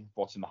final day,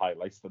 watching the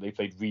highlights, that they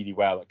played really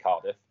well at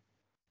Cardiff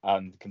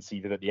and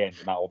conceded at the end.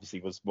 And that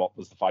obviously was what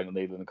was the final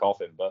nail in the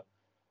coffin. But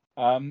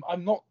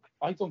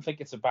I don't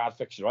think it's a bad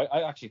fixture.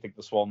 I actually think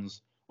the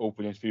Swans'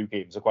 opening few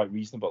games are quite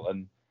reasonable,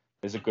 and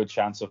there's a good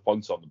chance of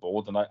points on the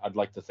board. And I'd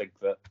like to think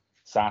that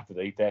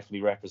Saturday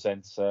definitely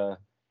represents, a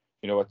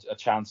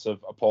chance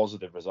of a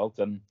positive result.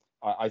 And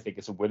I think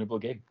it's a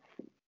winnable game.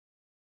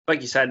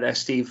 Like you said there,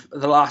 Steve,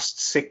 the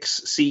last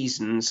 6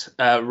 seasons,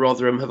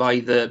 Rotherham have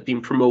either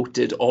been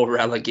promoted or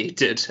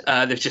relegated.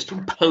 They've just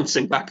been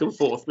bouncing back and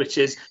forth, which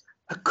is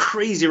a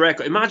crazy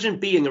record. Imagine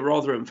being a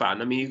Rotherham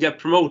fan. I mean, you get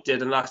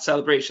promoted and that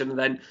celebration, and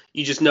then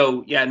you just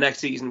know, next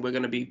season we're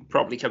going to be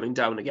probably coming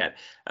down again.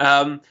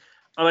 And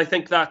I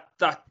think that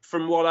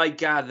from what I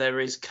gather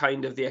is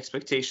kind of the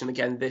expectation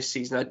again this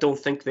season. I don't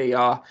think they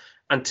are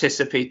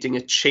anticipating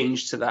a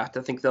change to that.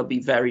 I think they'll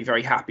be very,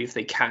 very happy if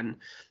they can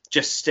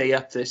just stay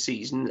up this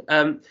season.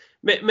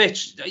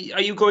 Mitch,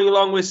 are you going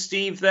along with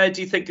Steve there?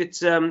 Do you think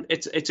it's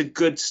a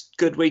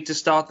good way to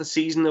start the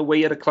season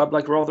away at a club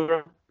like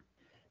Rotherham?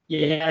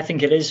 Yeah, I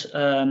think it is.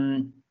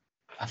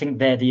 I think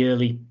they're the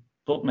early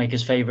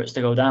bookmakers' favourites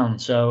to go down.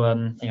 So,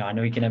 I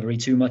know you can never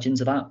read too much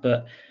into that,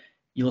 but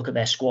you look at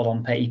their squad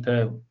on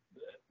paper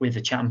with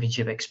the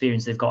Championship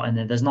experience they've got in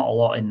there. There's not a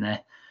lot in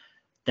there.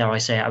 Dare I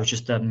say, I was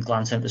just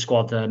glancing at the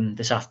squad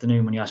this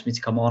afternoon when you asked me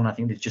to come on. I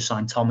think they've just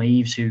signed Tom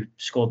Eaves, who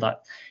scored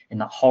that in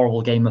that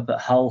horrible game up at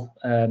Hull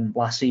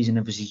last season.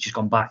 Obviously, he's just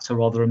gone back to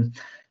Rotherham.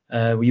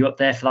 Were you up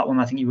there for that one?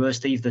 I think you were,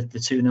 Steve, the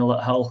 2-0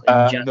 at Hull.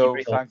 No,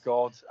 thank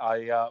God.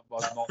 I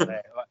was not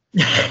there.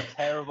 A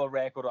terrible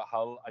record at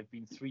Hull. I've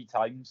been 3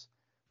 times.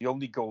 The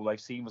only goal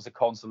I've seen was a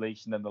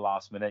consolation in the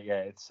last minute.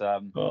 Yeah, it's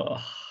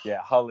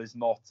Hull is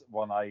not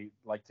one I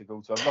like to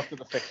go to. I've looked at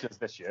the fixtures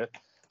this year,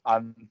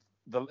 and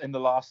in the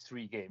last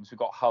 3 games, we've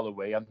got Hull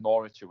away and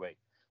Norwich away.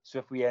 So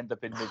if we end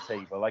up in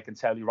mid-table, I can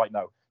tell you right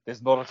now,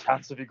 there's not a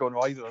chance of you going to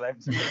either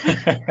of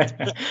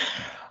them.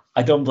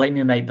 I don't blame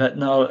you, mate. But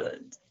no,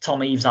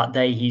 Tom Eaves that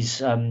day,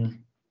 he's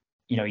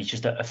he's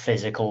just a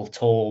physical,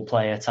 tall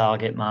player,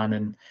 target man,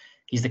 and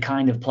he's the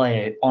kind of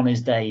player on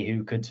his day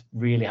who could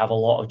really have a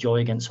lot of joy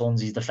against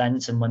Swansea's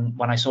defence. And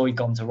when I saw he'd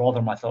gone to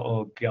Rotherham, I thought,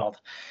 oh God,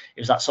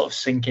 it was that sort of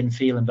sinking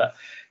feeling. But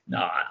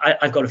no,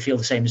 I've got to feel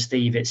the same as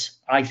Steve.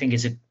 I think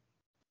it's a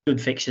good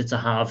fixture to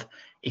have.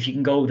 If you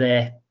can go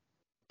there,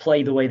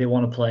 play the way they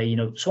want to play,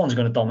 Swans are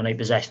going to dominate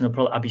possession.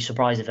 I'd be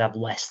surprised if they have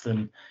less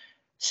than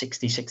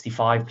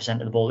 60-65%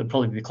 of the ball. It'd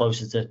probably be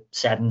closer to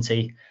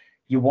 70.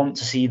 You want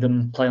to see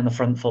them play on the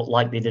front foot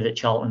like they did at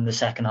Charlton in the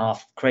second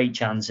half, create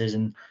chances,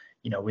 and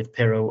with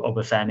Pirro,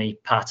 Obafemi,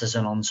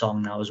 Patterson on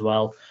song now as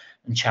well,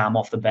 and Cham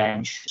off the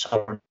bench,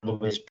 so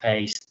love his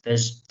pace.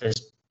 There's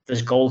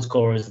goal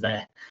scorers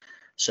there,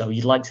 so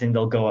you'd like to think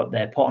they'll go up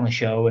there, put on a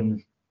show,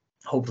 and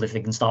hopefully if they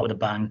can start with a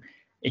bang,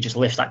 it just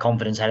lifts that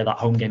confidence ahead of that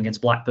home game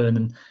against Blackburn,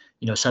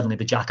 and suddenly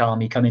the Jack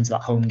Army come into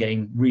that home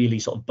game really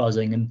sort of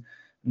buzzing, and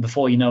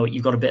before you know it,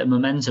 you've got a bit of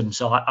momentum.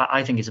 So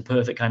I think it's a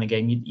perfect kind of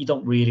game. You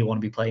don't really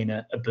want to be playing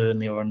a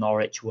Burnley or a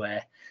Norwich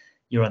where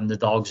you're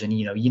underdogs, and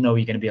you're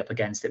going to be up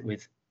against it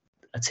with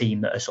a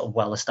team that are sort of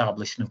well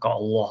established and have got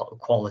a lot of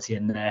quality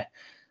in there.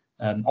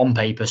 On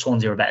paper,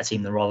 Swansea are a better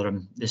team than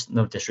Rotherham. There's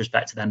no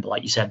disrespect to them, but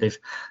like you said,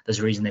 there's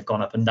a reason they've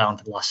gone up and down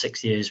for the last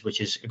 6 years,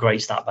 which is a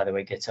great stat, by the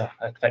way, Guto.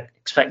 I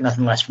expect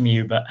nothing less from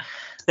you, but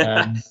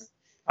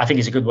I think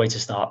it's a good way to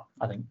start,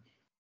 I think.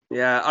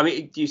 Yeah, I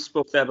mean, you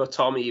spoke there about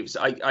Tom Eaves.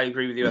 I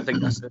agree with you. I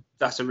think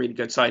that's a really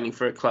good signing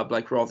for a club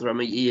like Rotherham.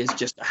 He is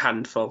just a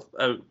handful.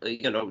 I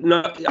don't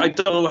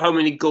know how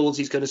many goals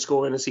he's going to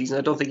score in a season.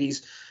 I don't think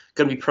he's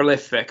going to be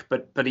prolific,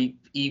 but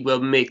he will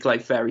make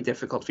life very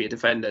difficult for your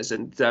defenders.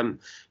 And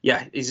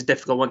he's a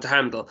difficult one to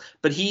handle.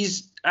 But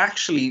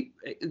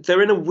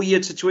they're in a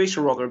weird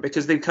situation, Rotherham,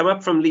 because they've come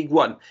up from League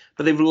One,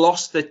 but they've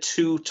lost their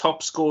 2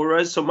 top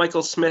scorers. So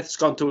Michael Smith's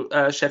gone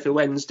to Sheffield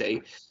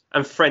Wednesday,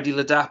 and Freddie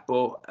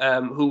Ladapo,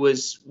 who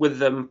was with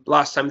them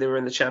last time they were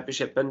in the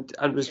Championship and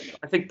was,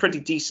 I think, pretty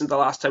decent the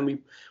last time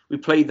we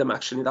played them,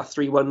 actually, that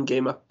 3-1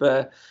 game up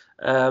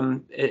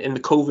in the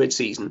COVID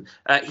season.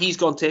 He's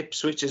gone to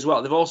Ipswich as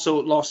well. They've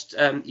also lost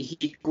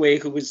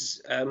Higwe, who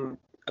was a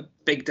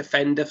big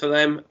defender for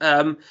them.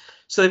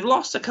 So they've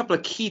lost a couple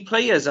of key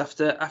players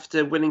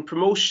after winning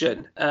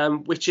promotion,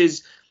 which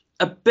is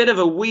a bit of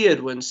a weird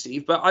one,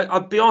 Steve, but I'll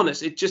be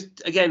honest, it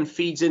just, again,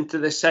 feeds into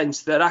the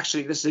sense that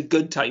actually this is a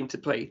good time to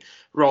play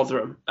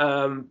Rotherham,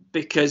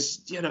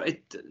 because,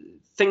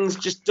 things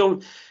just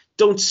don't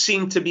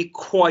seem to be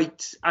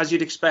quite as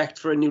you'd expect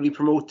for a newly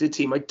promoted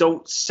team. I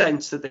don't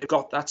sense that they've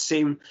got that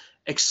same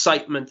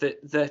excitement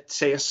that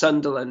say a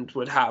Sunderland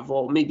would have,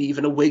 or maybe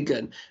even a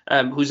Wigan,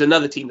 who's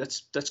another team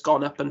that's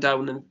gone up and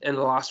down in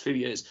the last few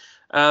years.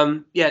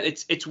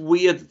 It's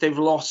weird that they've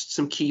lost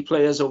some key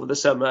players over the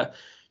summer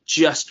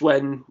just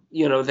when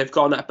they've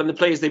gone up, and the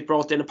players they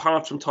brought in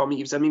apart from Tom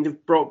Eaves, I mean,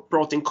 they've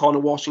brought in Connor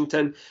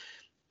Washington,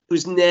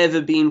 who's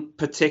never been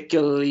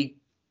particularly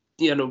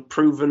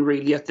proven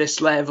really at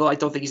this level. I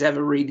don't think he's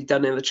ever really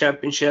done in the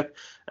Championship.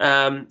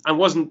 And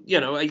wasn't,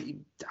 I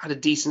had a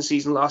decent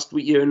season last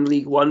year in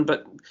League One,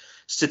 but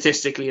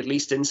statistically at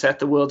least didn't set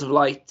the world of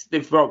light.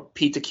 They've brought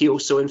Peter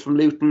Kioso in from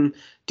Luton,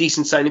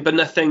 decent signing, but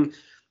nothing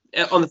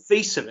on the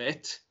face of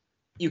it.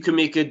 You can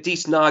make a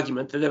decent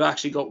argument that they've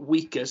actually got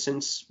weaker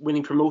since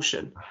winning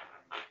promotion.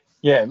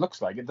 Yeah, it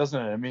looks like it, doesn't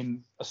it? I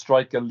mean, a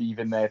striker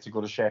leaving there to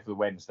go to Sheffield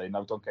Wednesday.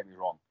 Now, don't get me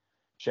wrong.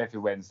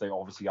 Sheffield Wednesday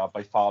obviously are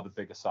by far the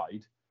bigger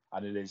side,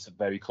 and it is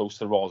very close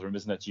to Rotherham,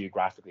 isn't it,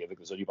 geographically? I think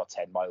there's only about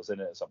 10 miles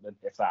in it or something,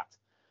 if that.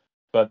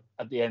 But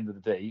at the end of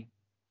the day,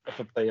 if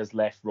a player's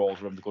left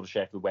Rotherham to go to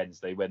Sheffield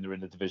Wednesday when they're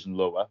in the division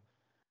lower,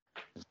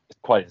 it's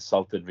quite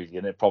insulting, really,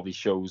 and it probably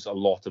shows a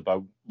lot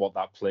about what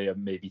that player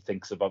maybe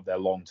thinks about their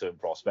long-term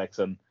prospects.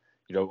 And,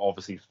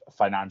 obviously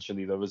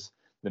financially there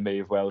may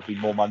have well been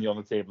more money on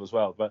the table as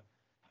well. But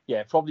yeah,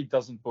 it probably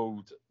doesn't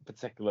bode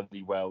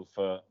particularly well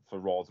for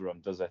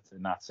Rotherham, does it,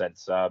 in that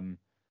sense?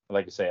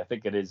 Like I say, I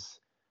think it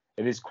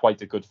is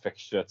quite a good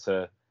fixture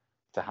to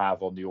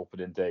have on the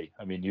opening day.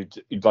 I mean,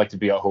 you'd like to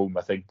be at home,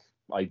 I think,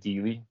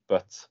 ideally,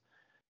 but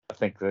I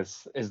think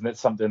isn't it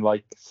something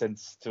like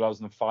since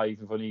 2005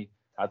 we've only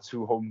had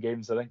 2 home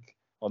games, I think,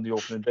 on the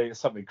opening day. It's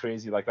something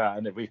crazy like that,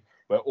 and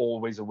we're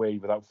always away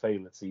without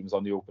fail, it seems,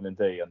 on the opening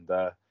day, and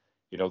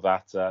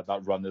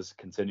that run has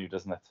continued,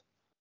 isn't it?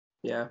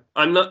 Yeah,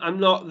 I'm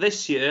not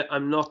this year.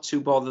 I'm not too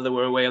bothered that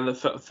we're away on the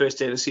first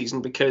day of the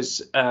season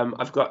because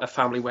I've got a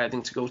family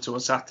wedding to go to on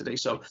Saturday,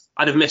 so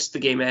I'd have missed the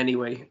game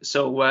anyway.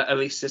 So at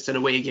least it's an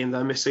away game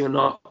that I'm missing and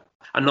not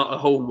a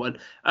home one.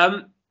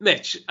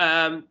 Mitch,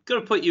 going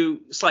to put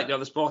you slightly on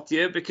the spot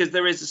here because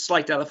there is a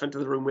slight elephant in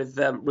the room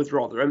with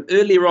Rotherham.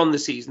 Earlier on the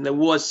season, there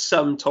was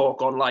some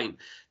talk online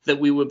that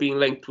we were being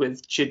linked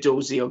with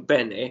Chidozie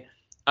Ogbene,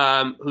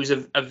 who's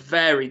a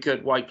very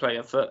good wide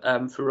player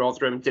for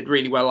Rotherham. Did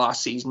really well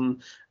last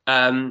season.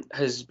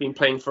 Has been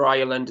playing for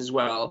Ireland as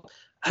well.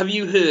 Have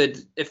you heard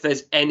if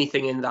there's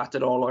anything in that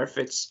at all, or if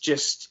it's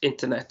just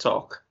internet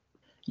talk?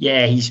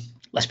 Yeah,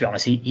 let's be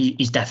honest,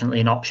 he's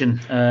definitely an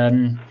option.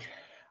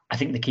 I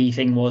think the key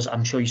thing was,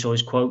 I'm sure you saw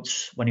his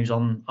quotes when he was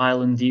on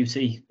Ireland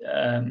duty.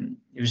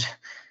 It was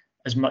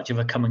as much of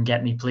a come and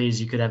get me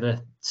please you could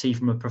ever see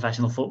from a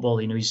professional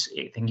football. I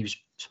think he was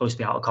supposed to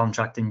be out of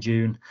contract in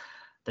June.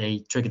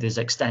 They triggered his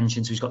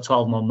extension, so he's got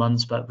 12 more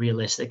months, but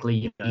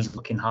realistically, he's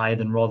looking higher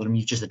than Rotherham.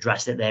 You've just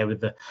addressed it there with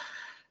the,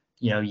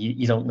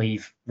 you don't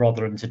leave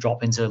Rotherham to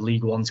drop into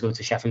League One to go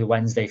to Sheffield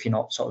Wednesday if you're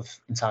not sort of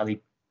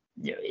entirely,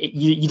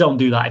 you don't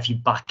do that if you're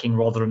backing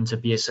Rotherham to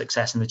be a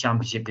success in the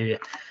Championship, do you?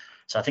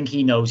 So I think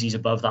he knows he's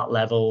above that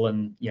level,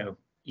 and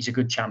he's a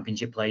good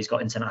Championship player. He's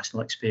got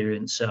international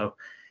experience, so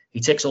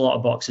he ticks a lot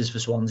of boxes for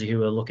Swansea,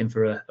 who are looking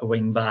for a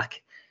wing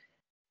back.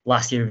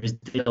 Last year of his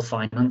deal,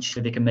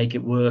 financially they can make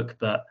it work,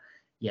 but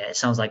yeah, it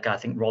sounds like I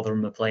think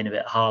Rotherham are playing a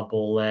bit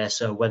hardball there.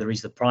 So whether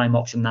he's the prime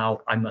option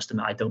now, I must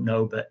admit I don't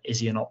know, but is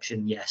he an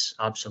option? Yes,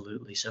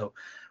 absolutely. So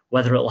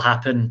whether it'll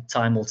happen,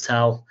 time will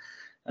tell.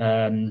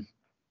 But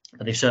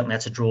they've certainly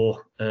had to draw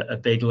a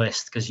big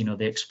list because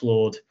they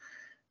explored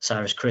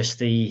Cyrus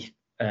Christie,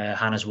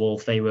 Hannes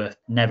Wolf. They were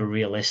never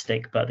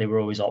realistic, but they were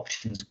always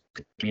options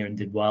here and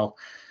did well.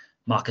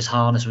 Marcus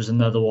Harness was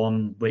another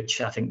one,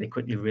 which I think they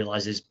quickly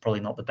realised is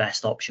probably not the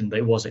best option, but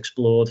it was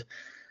explored.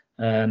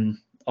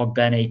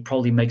 Ogbene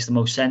probably makes the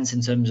most sense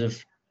in terms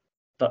of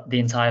the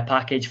entire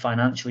package.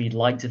 Financially, you'd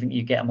like to think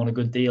you get him on a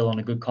good deal, on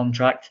a good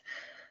contract.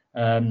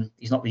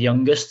 He's not the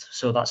youngest,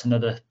 so that's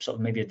another sort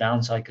of maybe a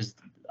downside, because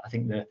I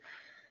think the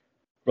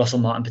Russell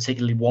Martin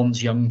particularly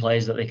wants young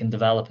players that they can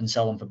develop and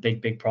sell them for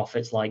big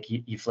profits, like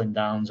your Flynn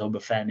Downs,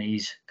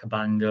 Obafemis,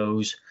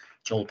 Kabangos,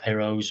 Joel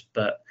Pirros.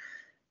 But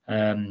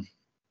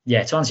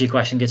yeah, to answer your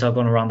question, Guto,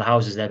 going around the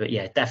houses there, but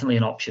yeah, definitely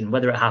an option.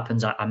 Whether it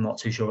happens, I'm not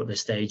too sure at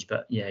this stage,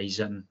 but yeah, he's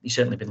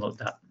certainly been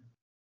looked at.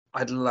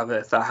 I'd love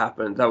it if that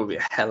happened. That would be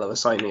a hell of a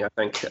signing, I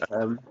think.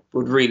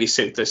 Would really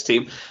suit this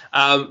team.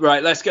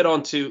 Right, let's get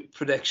on to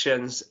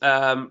predictions.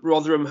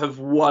 Rotherham have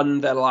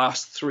won their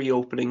last 3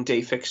 opening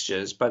day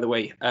fixtures, by the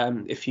way.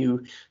 If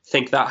you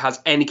think that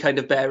has any kind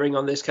of bearing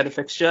on this kind of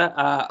fixture,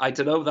 I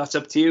don't know. That's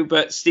up to you.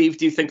 But Steve,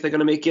 do you think they're going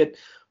to make it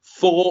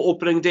 4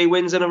 opening day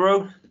wins in a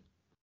row?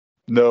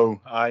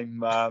 No, I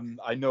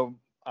know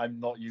I'm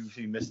not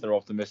usually Mr.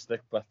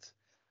 Optimistic, but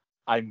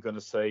I'm going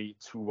to say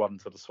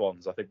 2-1 for the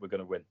Swans. I think we're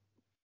going to win.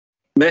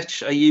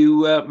 Mitch, are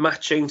you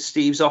matching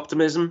Steve's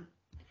optimism?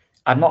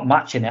 I'm not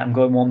matching it. I'm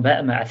going one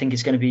better, mate. I think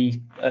it's going to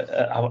be,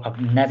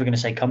 I'm never going to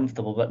say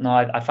comfortable, but no,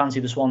 I fancy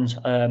the Swans.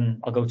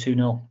 I'll go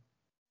 2-0.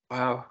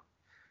 Wow.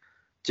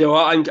 Do you know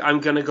what?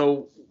 I'm going to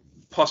go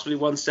possibly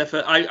one step.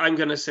 I'm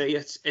going to say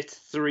it's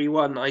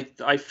 3-1.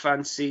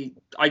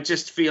 I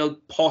just feel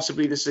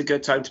possibly this is a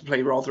good time to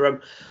play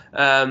Rotherham.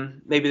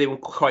 Maybe they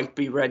won't quite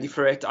be ready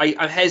for it.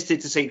 I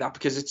hesitate to say that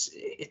because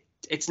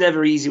it's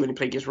never easy when you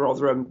play against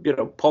Rotherham. You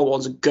know, Paul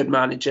Wall's a good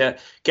manager,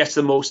 gets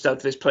the most out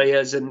of his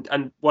players,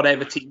 and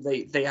whatever team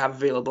they have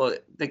available,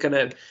 they're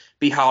going to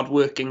be hard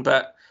working.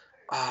 But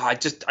I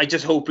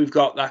just hope we've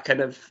got that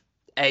kind of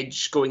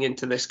edge going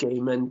into this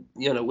game, and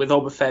you know, with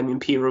Obafemi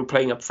and Pirou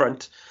playing up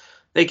front,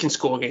 they can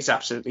score against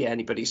absolutely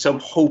anybody. So I'm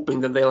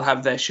hoping that they'll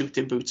have their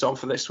shooting boots on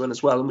for this one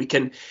as well, and we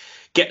can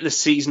get the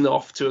season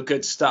off to a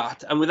good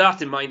start. And with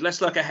that in mind,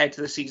 let's look ahead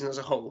to the season as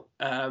a whole,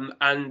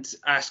 and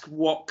ask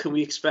what can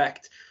we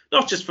expect,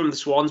 not just from the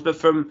Swans, but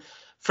from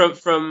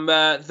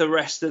the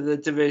rest of the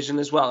division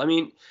as well. I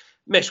mean,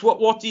 Mitch,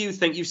 what do you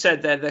think? You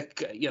said there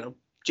that, you know,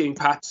 Jamie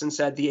Patterson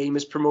said the aim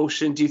is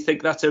promotion. Do you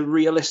think that's a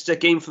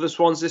realistic aim for the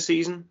Swans this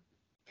season?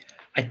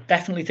 I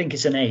definitely think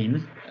it's an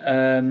aim.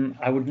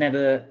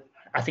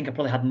 I think I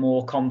probably had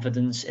more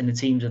confidence in the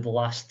teams of the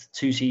last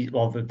 2 seasons,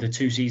 well, the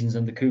 2 seasons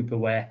under Cooper,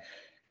 where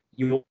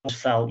you always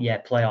felt,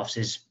 playoffs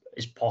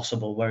is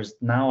possible. Whereas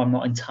now I'm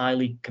not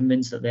entirely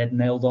convinced that they're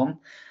nailed on.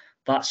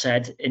 That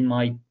said, in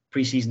my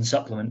pre-season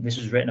supplement, this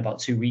was written about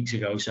 2 weeks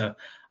ago, so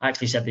I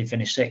actually said they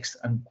finished 6th,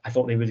 and I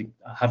thought they would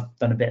have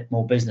done a bit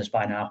more business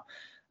by now.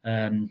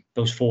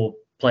 Those 4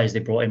 players they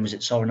brought in, was it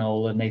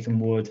Sorinola, Nathan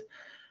Wood,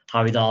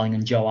 Harry Darling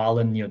and Joe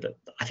Allen, you know,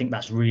 I think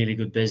that's really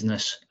good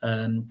business.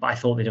 But I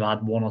thought they'd have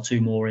had 1 or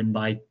 2 more in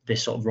by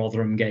this sort of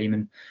Rotherham game,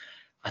 and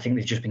I think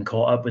they've just been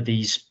caught up with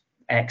these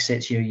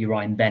exits, your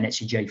Ryan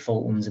Bennett's, your Jay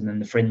Fultons, and then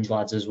the fringe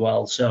lads as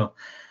well. So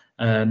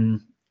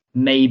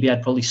maybe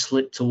I'd probably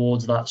slip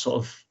towards that sort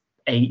of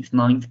 8th,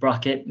 9th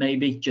bracket,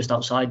 maybe just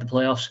outside the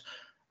playoffs.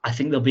 I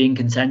think they'll be in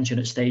contention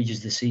at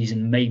stages this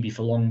season, maybe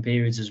for long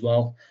periods as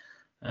well.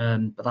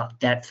 But that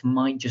depth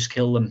might just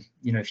kill them.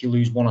 You know, if you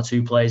lose 1 or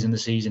 2 players in the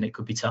season, it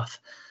could be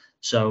tough.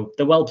 So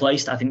they're well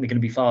placed. I think they're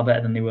going to be far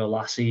better than they were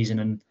last season.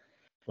 And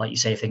like you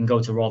say, if they can go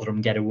to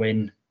Rotherham, get a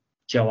win,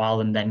 Joe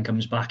Allen then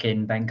comes back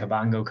in, Ben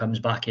Cabango comes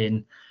back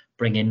in,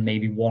 bring in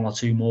maybe 1 or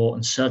 2 more,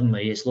 and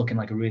suddenly it's looking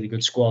like a really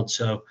good squad.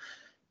 So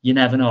you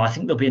never know. I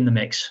think they'll be in the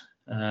mix.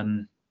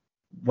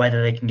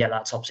 Whether they can get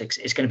that top 6,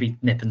 it's going to be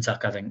nip and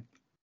tuck, I think.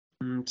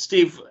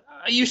 Steve,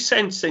 are you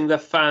sensing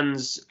that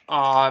fans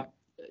are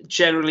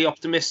generally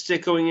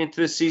optimistic going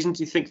into the season?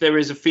 Do you think there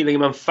is a feeling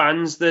among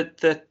fans that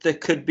there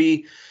could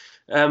be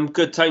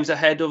good times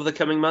ahead over the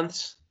coming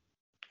months?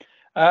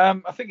 I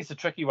think it's a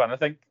tricky one. I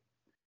think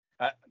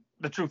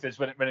the truth is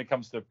when it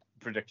comes to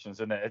predictions,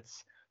 isn't it?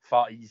 It's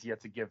far easier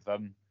to give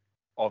them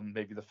on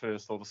maybe the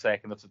 1st or the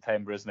 2nd of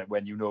September, isn't it?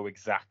 When you know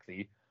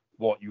exactly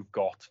what you've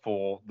got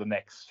for the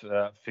next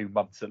few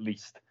months at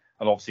least.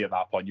 And obviously at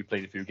that point you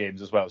played a few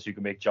games as well, so you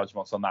can make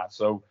judgments on that.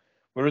 So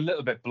we're a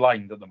little bit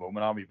blind at the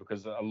moment, aren't we?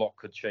 Because a lot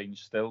could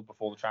change still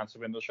before the transfer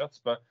window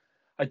shuts. But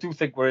I do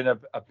think we're in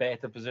a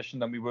better position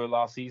than we were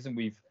last season.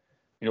 We've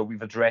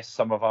addressed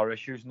some of our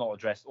issues, not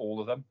addressed all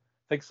of them.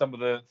 I think some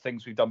of the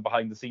things we've done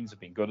behind the scenes have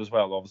been good as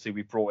well. Obviously,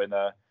 we brought in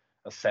a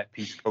set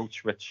piece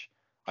coach, which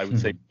I would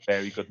say a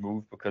very good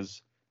move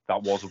because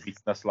that was a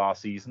weakness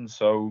last season.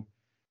 So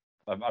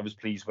I was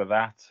pleased with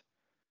that.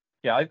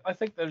 Yeah, I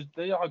think there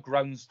are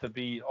grounds to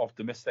be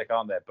optimistic,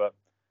 aren't there? But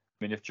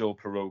I mean, if Joel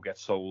Perreault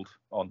gets sold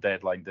on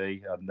deadline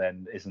day and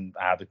then isn't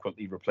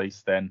adequately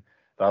replaced, then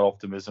that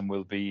optimism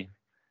will be,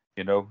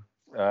 will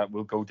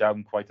go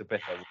down quite a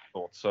bit, I would have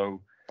thought.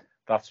 So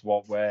that's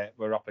what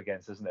we're up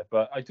against, isn't it?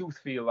 But I do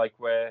feel like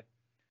we're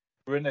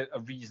in a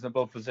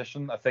reasonable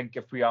position. I think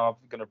if we are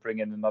going to bring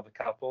in another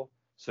couple,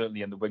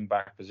 certainly in the wing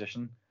back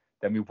position,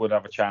 then we would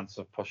have a chance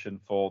of pushing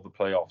for the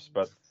playoffs.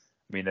 But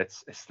I mean,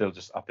 it's still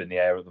just up in the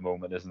air at the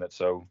moment, isn't it?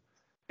 So,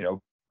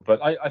 but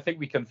I think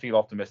we can feel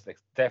optimistic,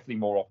 definitely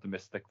more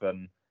optimistic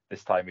than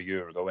this time a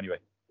year ago anyway.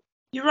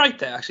 You're right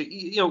there, actually.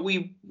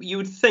 You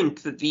would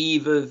think that the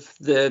eve of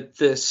the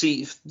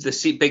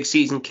big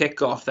season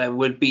kickoff then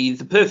would be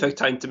the perfect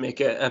time to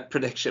make a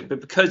prediction, but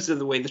because of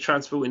the way the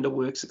transfer window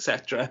works,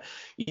 etc.,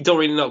 you don't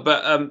really know.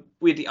 But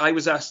I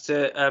was asked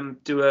to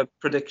do a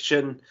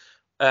prediction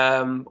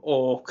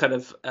or kind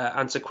of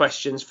answer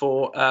questions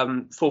for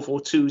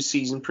 442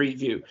 season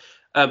preview.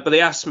 But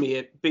they asked me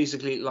it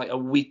basically like a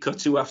week or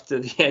 2 after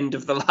the end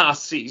of the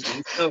last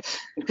season. So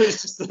it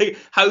was just like,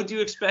 how do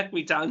you expect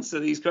me to answer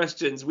these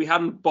questions? We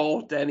hadn't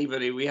bought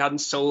anybody. We hadn't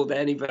sold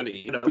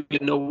anybody. We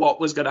didn't know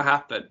what was going to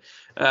happen.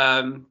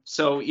 If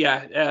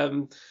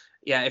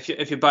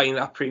you're buying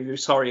that preview,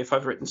 sorry if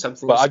I've written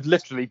something. But I've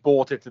literally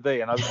bought it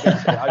today. And I was going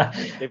to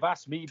say, they've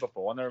asked me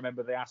before. And I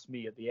remember they asked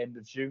me at the end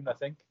of June, I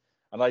think.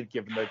 And I'd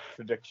given the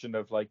prediction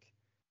of like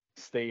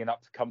staying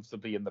up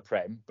comfortably in the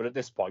Prem. But at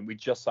this point, we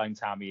just signed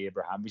Tammy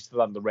Abraham. We still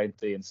have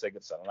Lorente and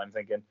Sigurdsson. And I'm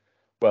thinking,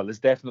 well, there's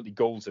definitely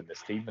goals in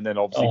this team. And then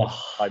obviously,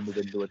 time the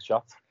window had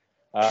shut.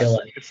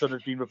 Sigurdsson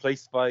has been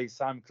replaced by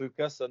Sam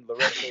Klukas and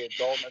Lorente and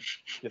Don. And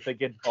you're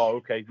thinking, oh,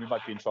 okay, we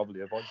might be in trouble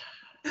here, boys.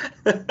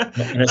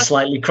 And a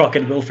slightly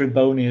crockett Wilfred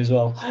Boney as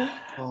well.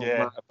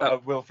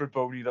 Wilfred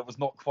Boney that was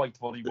not quite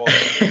what he was.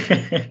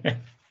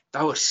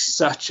 that was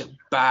such a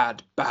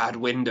bad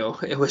window.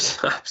 It was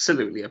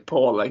absolutely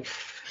appalling.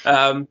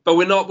 But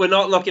we're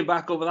not looking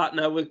back over that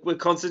now. We're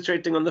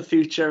concentrating on the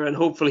future and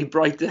hopefully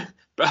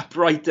a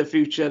brighter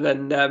future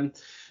than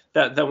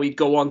that we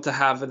go on to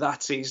have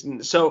that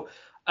season. So,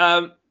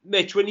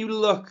 Mitch, when you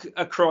look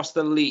across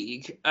the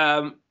league,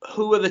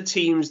 who are the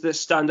teams that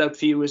stand out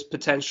for you as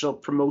potential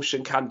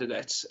promotion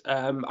candidates?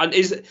 And I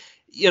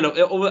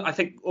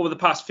think over the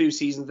past few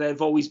seasons, there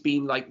have always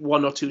been like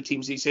one or two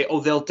teams that you say, oh,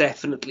 they'll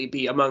definitely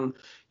be among,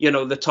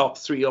 the top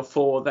 3 or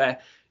 4 there.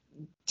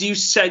 Do you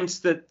sense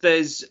that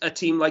there's a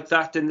team like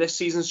that in this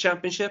season's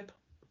championship?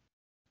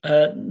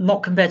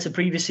 Not compared to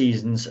previous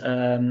seasons.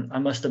 I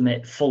must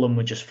admit, Fulham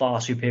were just far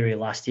superior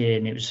last year,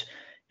 and it was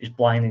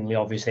blindingly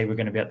obvious they were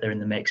going to be up there in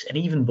the mix, and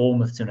even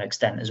Bournemouth to an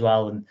extent as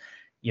well. And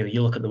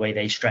you look at the way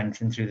they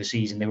strengthened through the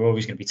season; they were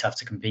always going to be tough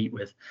to compete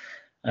with.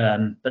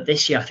 But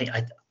this year,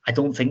 I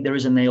don't think there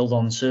is a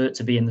nailed-on cert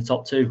to be in the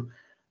top 2.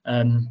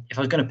 If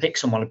I was going to pick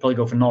someone, I'd probably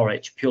go for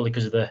Norwich purely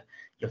because of the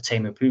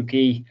Teemu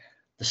Pukki,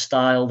 the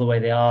style, the way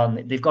they are,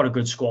 and they've got a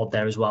good squad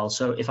there as well.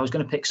 So if I was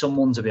going to pick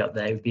someone to be up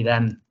there, it would be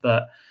them.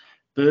 But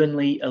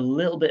Burnley, a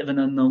little bit of an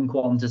unknown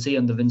quantity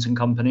under Vincent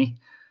Kompany.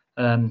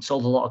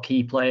 Sold a lot of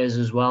key players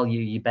as well.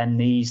 You Ben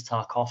Nees,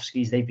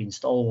 Tarkovskis, they've been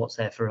stalwarts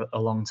there for a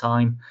long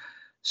time.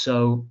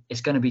 So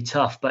it's going to be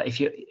tough. But if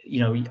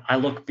I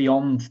look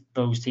beyond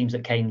those teams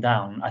that came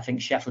down, I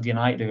think Sheffield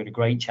United have got a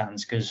great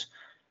chance because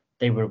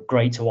they were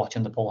great to watch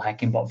under Paul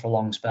Heckingbottom for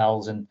long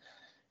spells. And,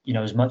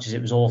 as much as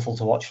it was awful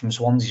to watch from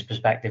Swansea's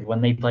perspective,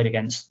 when they played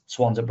against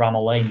Swans at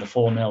Bramall Lane, the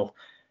 4-0,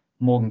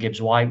 Morgan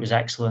Gibbs-White was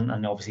excellent.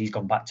 And obviously he's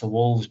gone back to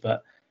Wolves.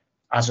 But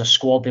as a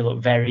squad, they look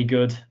very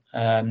good.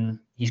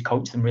 He's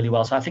coached them really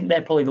well. So I think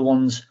they're probably the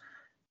ones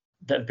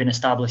that have been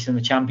established in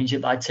the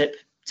Championship that I tip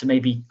to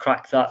maybe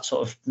crack that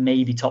sort of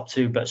maybe top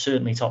 2, but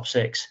certainly top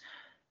 6.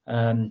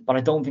 But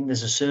I don't think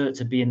there's a cert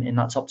to be in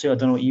that top 2. I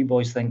don't know what you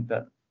boys think,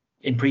 but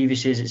in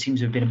previous years, it seems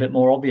to have been a bit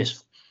more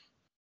obvious.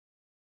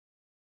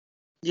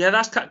 Yeah,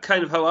 that's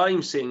kind of how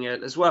I'm seeing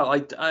it as well.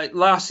 I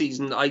last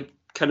season, I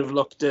kind of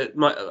looked at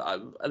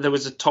there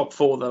was a top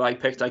 4 that I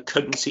picked. I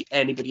couldn't see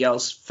anybody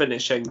else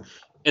finishing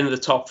in the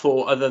top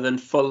 4 other than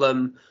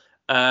Fulham,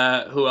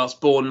 who else?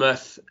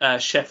 Bournemouth,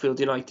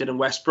 Sheffield United and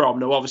West Brom.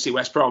 Now, obviously,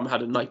 West Brom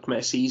had a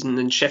nightmare season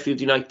and Sheffield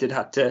United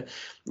had to,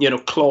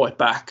 claw it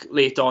back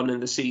late on in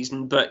the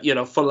season. But,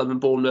 Fulham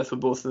and Bournemouth were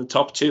both in the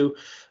top 2.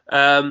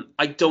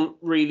 I don't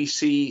really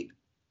see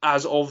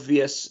as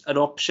obvious an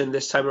option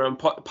this time around,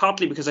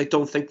 partly because I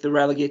don't think the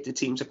relegated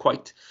teams are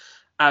quite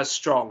as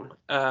strong.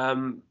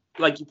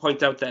 Like you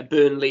point out there,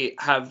 Burnley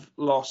have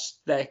lost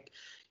their,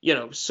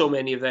 so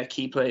many of their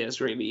key players,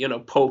 really.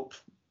 Pope,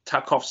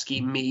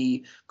 Tarkovsky,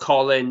 Mee,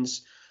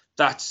 Collins.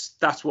 That's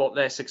what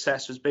their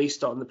success was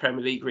based on. The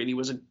Premier League really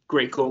was a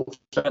great goal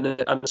and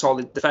a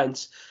solid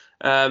defence.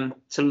 To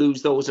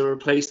lose those and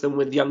replace them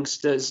with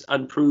youngsters,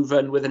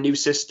 unproven, with a new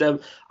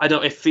system,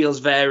 it feels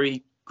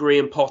very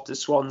Graham Potter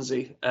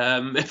Swansea,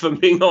 if I'm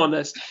being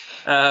honest.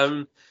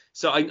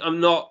 So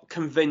I'm not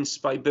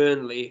convinced by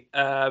Burnley.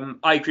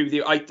 I agree with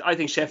you. I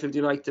think Sheffield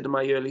United are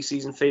my early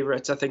season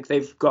favourites. I think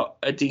they've got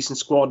a decent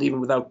squad even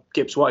without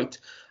Gibbs-White.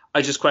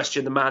 I just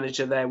question the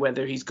manager there,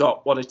 whether he's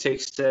got what it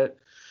takes to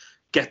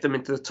get them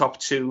into the top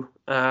 2.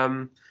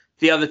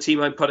 The other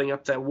team I'm putting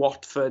up there,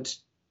 Watford.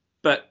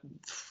 But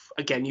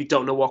again, you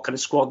don't know what kind of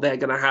squad they're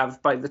going to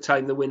have by the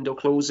time the window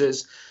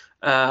closes.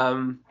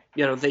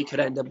 They could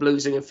end up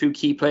losing a few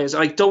key players.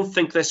 I don't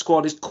think their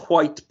squad is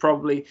quite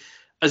probably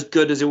as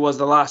good as it was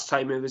the last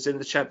time it was in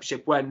the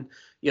Championship when,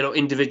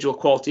 individual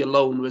quality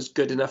alone was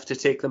good enough to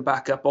take them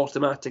back up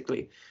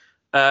automatically.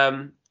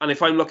 And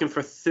if I'm looking for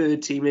a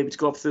third team, maybe to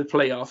go up through the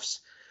playoffs,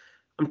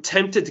 I'm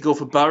tempted to go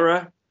for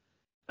Borough.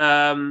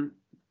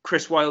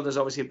 Chris Wilder's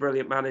obviously a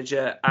brilliant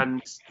manager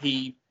and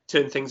he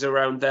turned things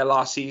around there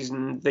last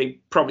season. They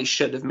probably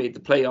should have made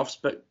the playoffs,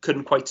 but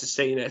couldn't quite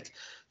sustain it.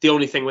 The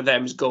only thing with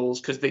them is goals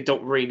because they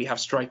don't really have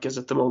strikers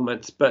at the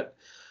moment. But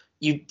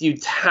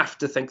you'd have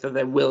to think that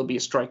there will be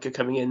a striker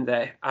coming in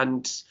there.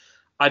 And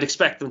I'd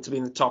expect them to be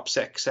in the top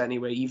 6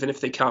 anyway, even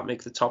if they can't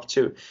make the top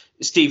 2.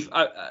 Steve,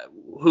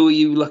 who are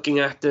you looking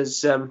at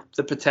as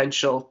the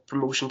potential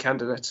promotion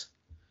candidates?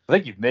 I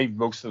think you've named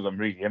most of them,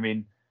 really. I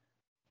mean,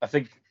 I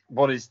think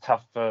what is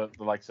tough for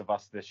the likes of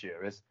us this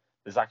year is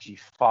there's actually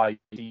 5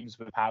 teams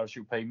with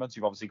parachute payments.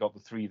 You've obviously got the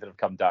 3 that have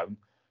come down,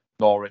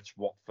 Norwich,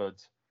 Watford,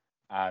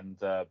 and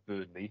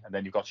Burnley, and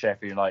then you've got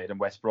Sheffield United and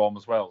West Brom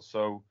as well.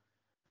 So,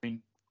 I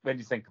mean, when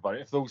you think about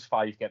it, if those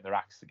 5 get their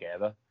acts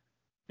together,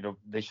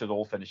 they should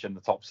all finish in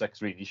the top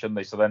 6, really, shouldn't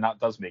they? So then that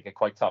does make it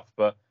quite tough.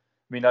 But,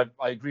 I mean,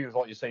 I agree with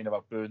what you're saying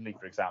about Burnley,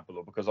 for example,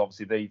 though, because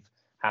obviously they've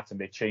had to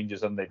make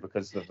changes, haven't they,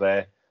 because of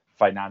their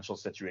financial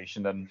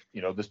situation. And,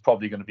 there's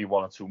probably going to be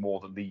 1 or 2 more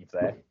that leave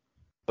there.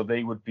 So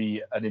they would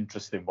be an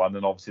interesting one.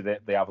 And obviously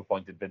they have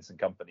appointed Vincent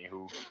Kompany,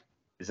 who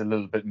is a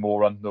little bit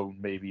more unknown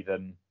maybe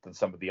than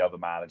some of the other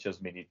managers.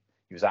 I mean,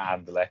 he was at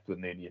Anderlecht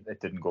when it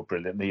didn't go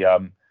brilliantly.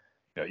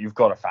 You've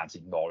got to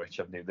fancy Norwich,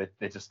 haven't you?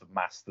 They're just the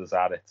masters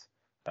at it.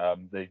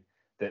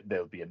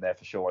 They'll be in there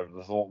for sure. I would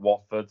have thought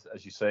Watford,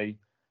 as you say.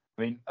 I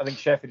I mean, I think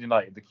Sheffield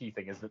United, the key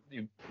thing is that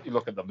you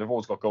look at them, they've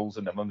always got goals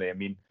in them, haven't they? I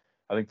mean,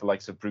 I think the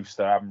likes of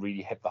Brewster haven't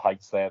really hit the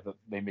heights there that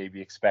they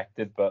maybe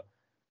expected, but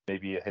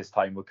maybe his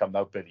time will come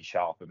now. Billy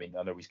Sharp, I mean,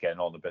 I know he's getting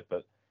on a bit,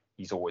 but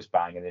he's always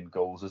banging in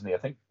goals, isn't he? I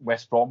think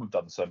West Brom have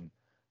done some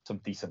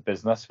decent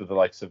business with the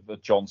likes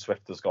of John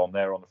Swift has gone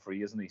there on the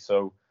free, isn't he?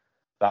 So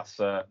that's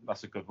a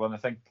good one, I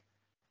think.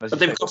 But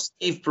they've got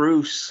Steve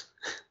Bruce.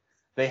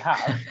 They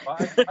have.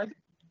 I think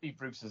Steve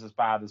Bruce is as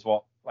bad as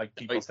what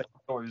people think.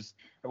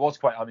 It was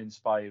quite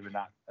uninspiring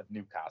at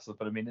Newcastle,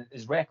 but I mean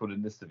his record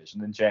in this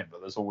division in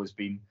general has always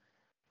been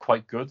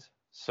quite good.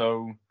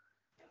 So,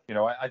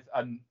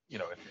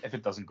 if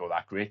it doesn't go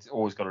that great,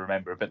 always got to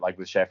remember, a bit like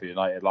with Sheffield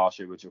United last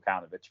year with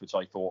Jokanovic, which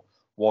I thought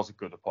was a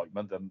good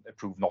appointment, and it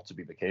proved not to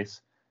be the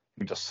case.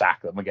 You can just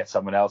sack them and get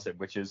someone else in,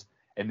 which is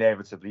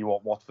inevitably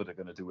what Watford are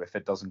going to do if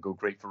it doesn't go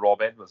great for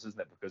Rob Edwards,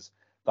 isn't it? Because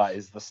that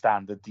is the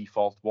standard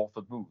default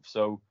Watford move.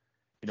 So,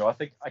 I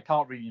think I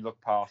can't really look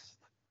past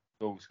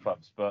those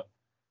clubs, but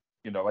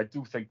I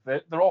do think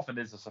that there often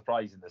is a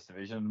surprise in this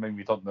division. I mean,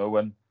 we don't know,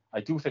 and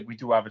I do think we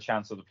do have a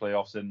chance of the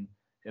playoffs in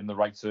the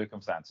right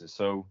circumstances.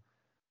 So,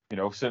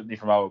 certainly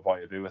from our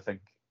point of view, I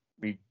think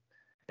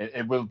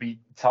it will be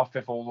tough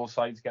if all those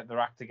sides get their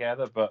act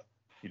together. But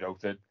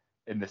that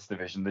in this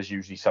division, there's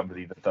usually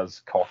somebody that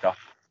does cock up.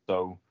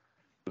 So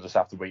we'll just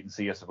have to wait and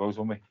see, I suppose,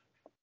 won't we?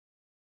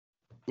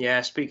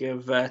 Yeah, speaking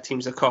of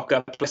teams that cock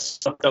up, let's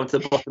stop down to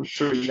the bottom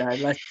three now.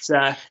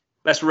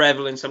 Let's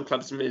revel in some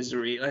clubs'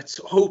 misery. Let's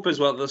hope as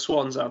well the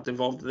Swans aren't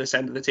involved at this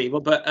end of the table.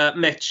 But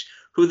Mitch,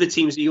 who are the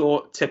teams that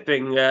you're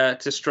tipping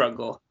to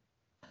struggle?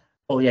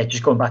 Well, yeah,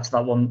 just going back to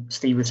that one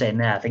Steve was saying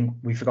there, I think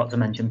we forgot to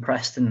mention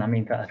Preston. I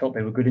mean, I thought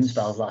they were good in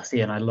spells last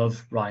year, and I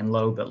love Ryan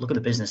Lowe, but look at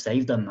the business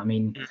they've done. I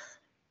mean,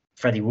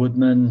 Freddie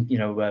Woodman,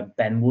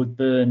 Ben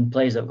Woodburn,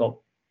 players that have got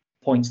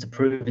points to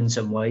prove in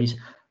some ways.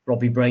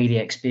 Robbie Brady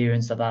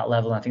experienced at that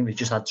level. I think they've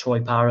just had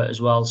Troy Parrott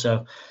as well.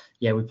 So,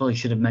 yeah, we probably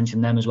should have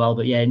mentioned them as well.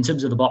 But, yeah, in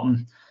terms of the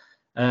bottom,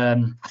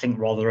 I think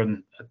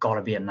Rotherham have got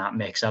to be in that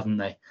mix, haven't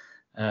they?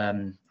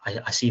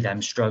 I see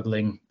them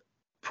struggling.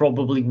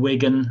 Probably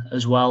Wigan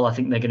as well. I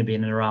think they're going to be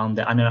in and around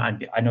it.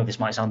 I know this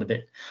might sound a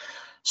bit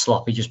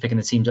sloppy, just picking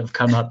the teams that have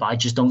come up, but I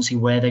just don't see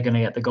where they're going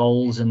to get the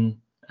goals. And,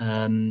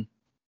 I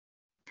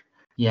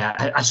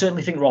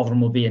certainly think Rotherham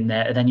will be in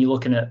there. And then you're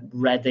looking at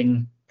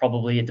Reading.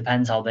 Probably it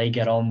depends how they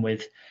get on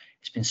with.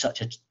 It's been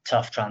such a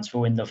tough transfer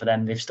window for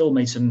them. They've still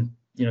made some,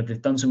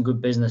 they've done some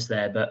good business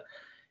there, but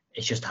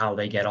it's just how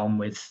they get on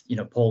with,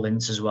 Paul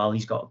Ince as well.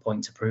 He's got a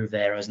point to prove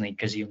there, hasn't he?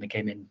 Because he only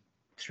came in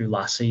through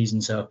last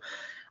season. So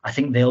I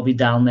think they'll be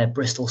down there.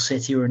 Bristol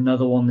City are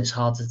another one that's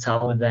hard to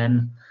tell with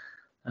them.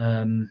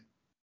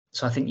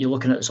 So I think you're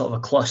looking at sort of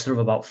a cluster of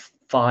about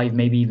 5,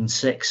 maybe even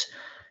 6.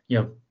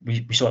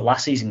 We saw it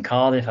last season,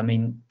 Cardiff. I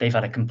mean, they've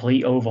had a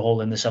complete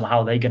overhaul in the summer. How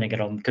are they going to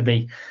get on? Could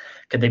they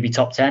be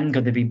top 10?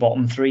 Could they be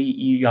bottom 3?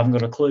 You haven't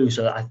got a clue.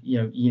 So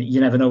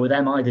you never know with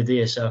them either, do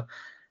you? So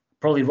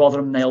probably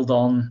Rotherham nailed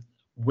on.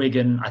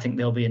 Wigan, I think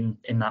they'll be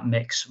in that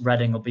mix.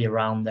 Reading will be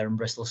around there, and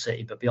Bristol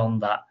City. But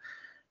beyond that,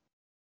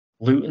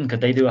 Luton,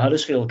 could they do a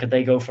Huddersfield? Could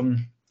they go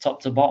from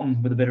top to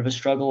bottom with a bit of a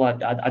struggle?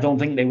 I don't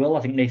think they will. I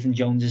think Nathan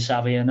Jones is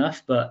savvy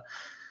enough, but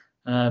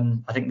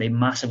I think they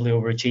massively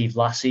overachieved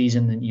last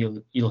season. And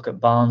you look at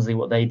Barnsley,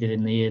 what they did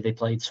in the year. They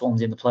played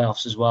Swansea in the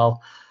playoffs as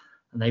well,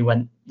 and they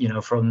went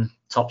from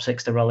top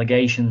 6 to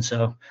relegation.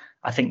 So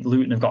I think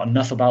Luton have got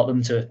enough about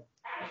them to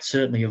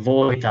certainly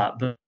avoid that.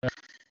 But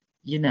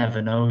you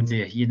never know, do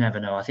you? You never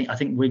know. I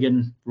think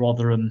Wigan,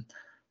 Rotherham,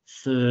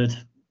 third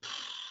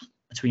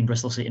between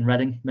Bristol City and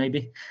Reading,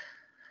 maybe.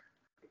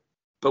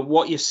 But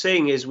what you're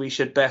saying is we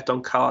should bet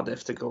on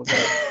Cardiff to go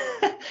down.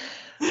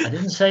 I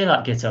didn't say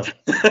that, Guto.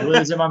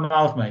 Words in my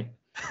mouth, mate.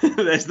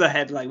 There's the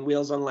headline: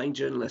 Wales Online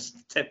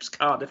journalist tips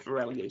Cardiff for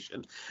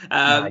relegation.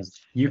 Nice.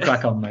 You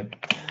crack on, mate.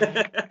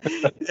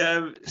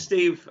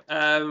 Steve,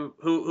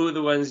 who are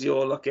the ones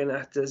you're looking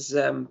at as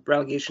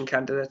relegation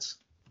candidates?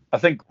 I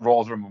think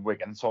Rotherham and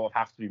Wigan sort of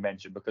have to be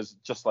mentioned because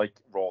just like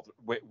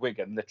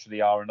Wigan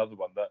literally are another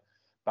one that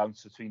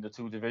bounce between the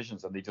two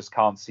divisions and they just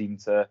can't seem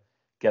to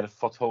get a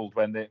foothold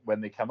when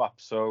they come up.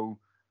 So,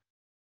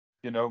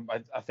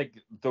 I think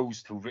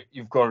those two,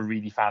 you've got to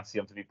really fancy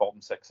them to be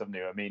bottom 6, haven't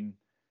you? I mean,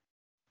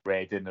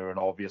 Reading are an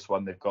obvious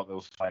one. They've got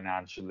those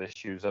financial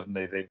issues, haven't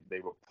they?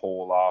 They were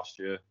poor last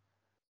year.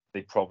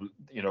 They probably,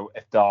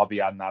 if Derby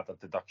hadn't had that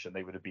deduction,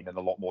 they would have been in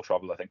a lot more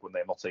trouble, I think, when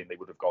they're not saying they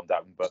would have gone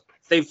down. But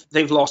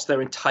they've lost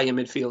their entire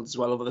midfield as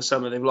well over the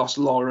summer. They've lost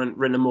Laurent,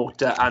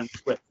 Rinomhota and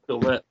Swift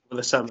over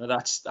the summer.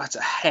 That's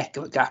a heck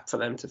of a gap for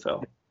them to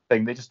fill.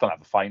 They just don't have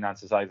the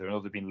finances either. I know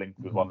they've been linked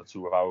with one or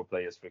two of our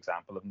players, for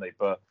example, haven't they?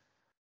 But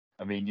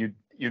I mean,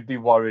 you'd be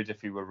worried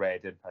if you were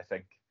Reading, I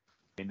think.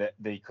 I mean,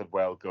 they could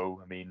well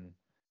go. I mean,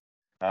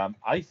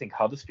 I think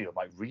Huddersfield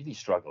might really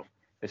struggle.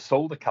 They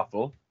sold a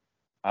couple.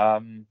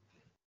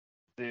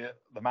 The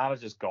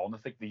manager's gone. I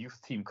think the youth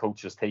team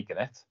coach has taken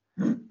it.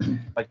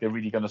 Like they're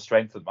really going to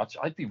strengthen much.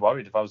 I'd be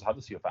worried if I was a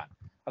Huddersfield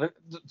fan.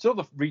 So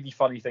the really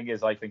funny thing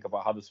is, I think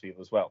about Huddersfield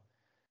as well,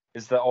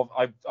 is that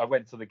I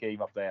went to the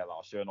game up there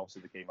last year and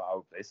obviously the game at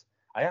our place,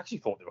 I actually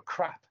thought they were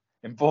crap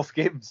in both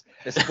games.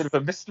 It's a bit of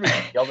a mystery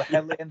how the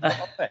hell they ended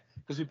up there,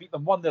 because we beat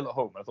them 1-0 at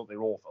home, and I thought they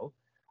were awful.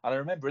 And I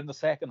remember in the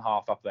second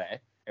half up there,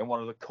 in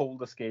one of the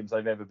coldest games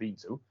I've ever been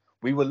to,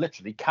 we were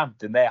literally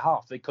camped in their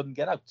half. They couldn't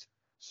get out.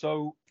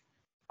 So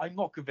I'm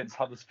not convinced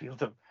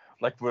Huddersfield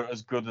were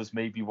as good as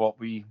maybe what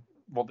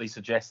they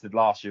suggested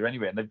last year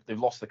anyway. And they've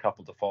lost a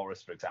couple to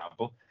Forest, for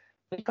example.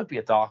 They could be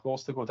a dark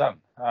horse to go down.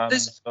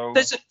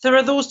 There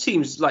are those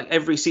teams like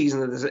every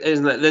season,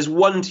 isn't there? There's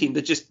one team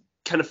that just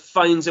kind of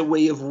finds a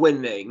way of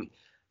winning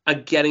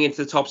and getting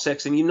into the top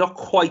 6, and you're not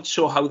quite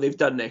sure how they've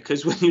done it,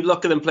 because when you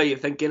look at them play, you're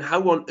thinking,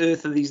 how on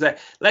earth are these there?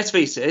 Let's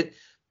face it,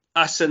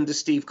 us under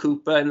Steve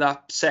Cooper in the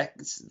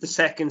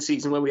second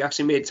season when we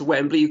actually made it to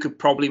Wembley, you could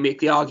probably make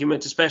the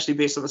argument, especially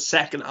based on the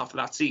second half of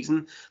that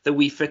season, that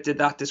we fitted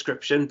that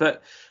description.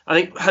 But I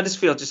think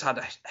Huddersfield just had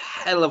a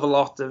hell of a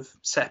lot of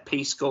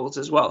set-piece goals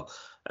as well.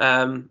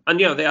 And,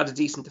 they had a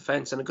decent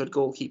defence and a good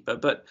goalkeeper,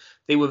 but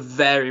they were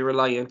very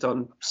reliant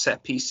on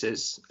set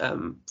pieces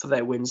for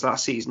their wins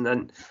last season.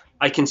 And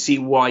I can see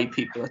why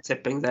people are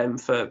tipping them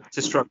to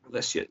struggle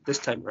this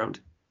time around.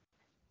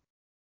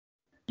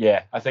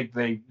 Yeah, I think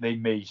they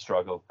may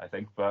struggle,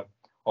 but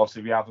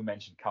obviously we haven't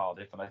mentioned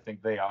Cardiff, and I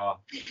think they're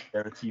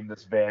a team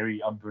that's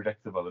very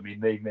unpredictable. I mean,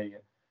 they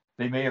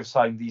may have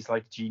signed these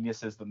like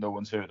geniuses that no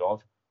one's heard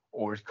of,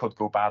 or it could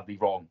go badly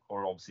wrong,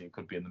 or obviously it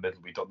could be in the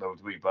middle. We don't know,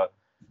 do we? But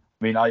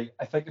I mean, I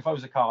think if I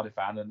was a Cardiff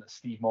fan and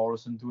Steve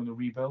Morrison doing a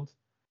rebuild,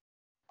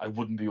 I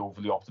wouldn't be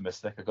overly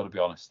optimistic. I've got to be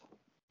honest.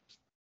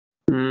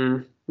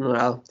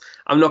 Well,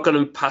 I'm not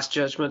going to pass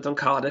judgment on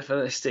Cardiff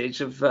at this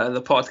stage of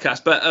the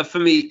podcast, but for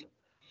me,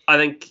 I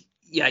think,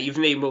 you've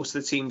named most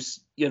of the teams,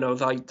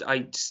 that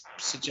I'd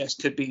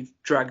suggest could be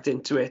dragged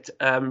into it.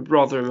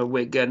 Rotherham and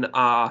Wigan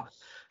are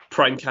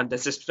prime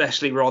candidates,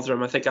 especially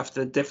Rotherham. I think after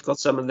the difficult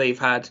summer they've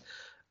had,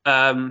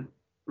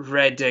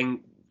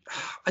 Reading,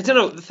 I don't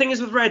know. The thing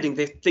is with Reading,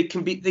 they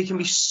can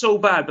be so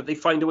bad, but they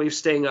find a way of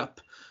staying up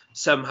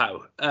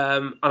somehow.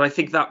 And I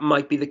think that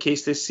might be the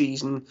case this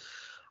season.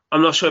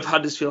 I'm not sure if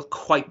Huddersfield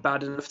quite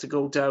bad enough to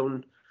go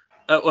down.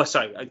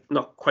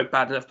 Not quite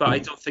bad enough, but I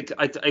don't think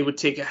I would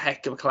take a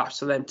heck of a collapse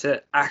for them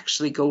to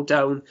actually go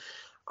down.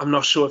 I'm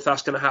not sure if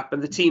that's going to happen.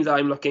 The team that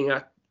I'm looking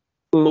at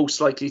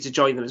most likely to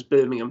join them is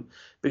Birmingham,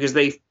 because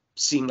they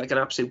seem like an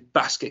absolute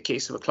basket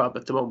case of a club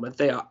at the moment.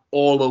 They are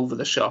all over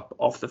the shop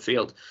off the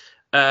field.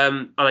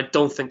 And I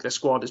don't think their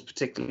squad is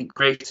particularly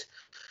great.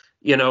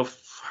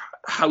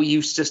 How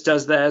Eustace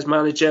does there as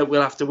manager,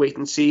 we'll have to wait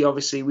and see.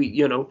 Obviously,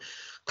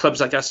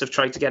 clubs like us have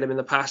tried to get him in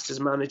the past as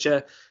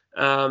manager.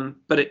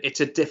 But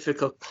it's a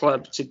difficult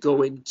club to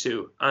go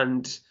into,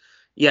 and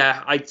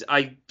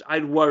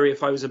I'd worry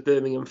if I was a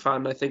Birmingham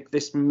fan. I think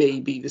this may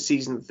be the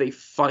season that they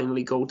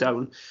finally go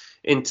down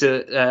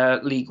into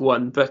League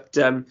One, but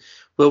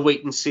we'll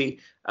wait and see.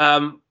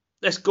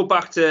 Let's go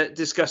back to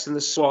discussing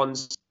the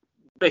Swans.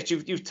 Mitch,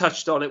 you've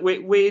touched on it.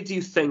 Where do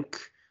you think,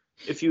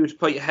 if you were to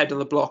put your head on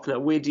the block now,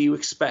 where do you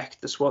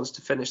expect the Swans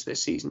to finish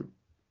this season?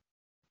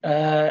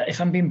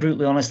 If I'm being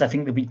brutally honest, I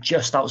think they'll be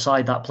just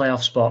outside that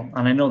playoff spot.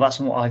 And I know that's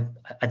not what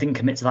I didn't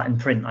commit to that in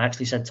print. I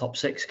actually said top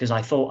 6 because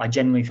I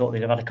genuinely thought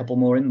they'd have had a couple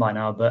more in by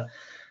now. But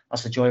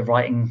that's the joy of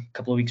writing a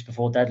couple of weeks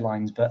before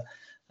deadlines. But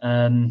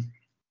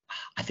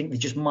I think they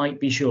just might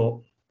be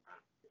short.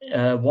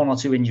 1 or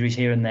 2 injuries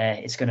here and there,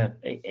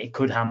 it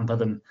could hamper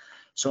them.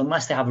 So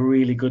unless they have a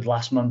really good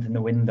last month in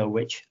the window,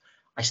 which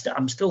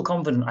I'm still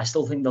confident, I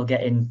still think they'll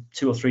get in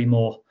 2 or 3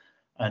 more.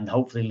 And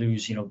hopefully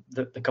lose,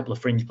 the couple of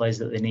fringe players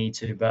that they need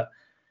to. But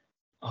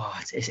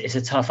it's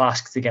a tough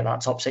ask to get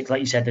that top 6.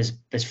 Like you said,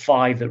 there's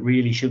 5 that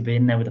really should be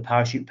in there with the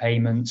parachute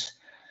payments.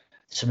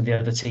 Some of the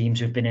other teams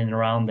who've been in and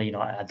around there,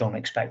 I don't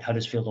expect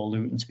Huddersfield or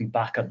Luton to be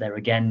back up there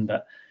again.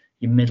 But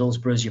your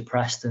Middlesbroughs, your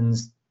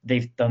Prestons,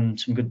 they've done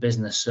some good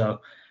business. So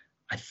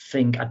I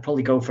think I'd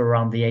probably go for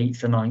around the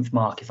 8th or 9th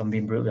mark, if I'm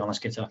being brutally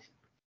honest, Guto.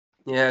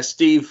 Yeah,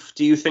 Steve,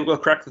 do you think we'll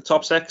crack the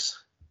top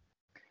 6?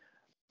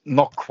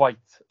 Not quite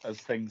as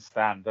things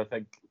stand. I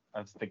think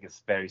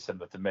it's very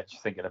similar to Mitch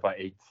thinking about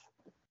 8th.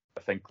 I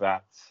think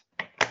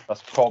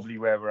that's probably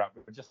where we're at.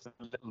 We're just a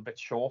little bit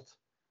short,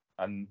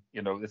 and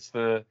it's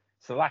the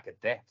lack of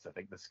depth, I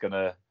think, that's going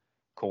to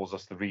cause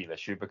us the real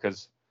issue,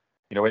 because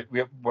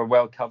we're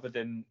well covered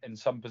in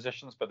some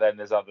positions, but then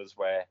there's others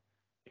where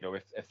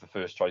if the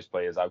first choice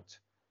player is out,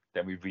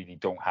 then we really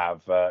don't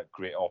have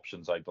great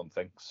options, I don't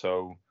think.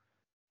 So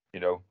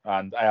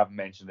and I haven't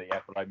mentioned it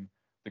yet, but I'm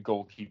the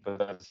goalkeeper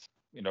that's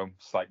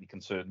slightly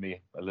concerned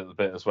me a little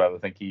bit as well. I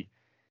think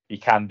he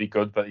can be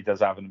good, but he does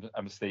have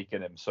a mistake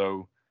in him.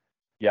 So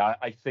yeah,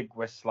 I think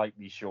we're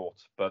slightly short,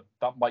 but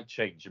that might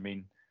change. I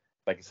mean,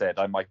 like I said,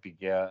 I might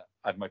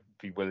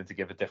be willing to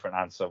give a different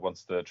answer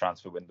once the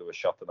transfer window is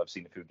shut and I've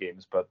seen a few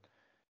games. But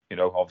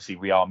obviously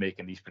we are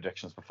making these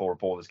predictions before a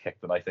ball is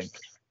kicked, and I think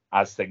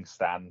as things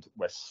stand,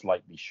 we're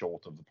slightly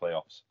short of the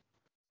playoffs.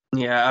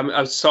 Yeah,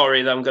 I'm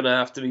sorry that I'm going to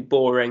have to be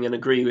boring and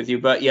agree with you,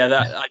 but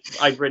yeah,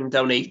 I've written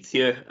down 8th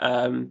here.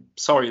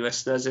 Sorry,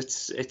 listeners,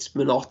 it's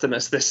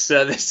monotonous this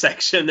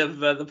section of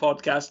the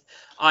podcast.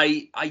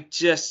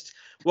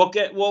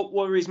 What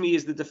worries me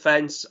is the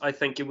defence. I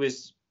think it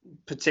was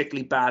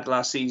particularly bad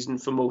last season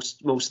for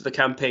most of the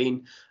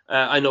campaign.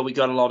 I know we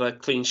got a lot of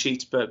clean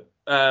sheets, but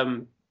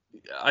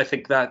I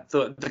think that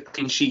the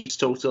clean sheets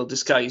total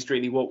disguised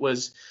really what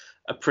was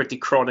a pretty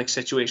chronic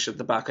situation at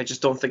the back. I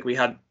just don't think we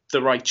had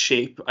the right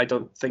shape. I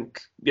don't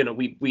think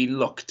we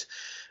looked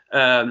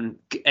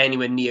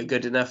anywhere near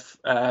good enough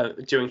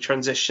during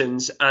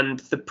transitions, and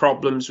the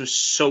problems were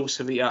so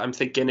severe. I'm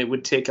thinking it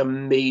would take a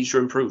major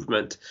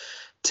improvement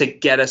to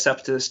get us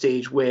up to the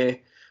stage where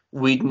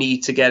we'd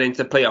need to get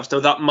into the playoffs.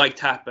 Now that might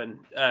happen.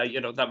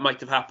 That might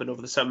have happened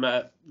over the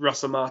summer.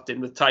 Russell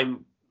Martin, with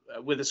time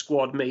with the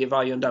squad, may have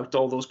ironed out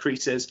all those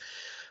creases.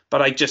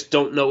 But I just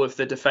don't know if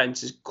the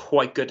defence is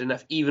quite good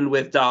enough, even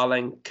with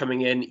Darling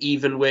coming in,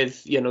 even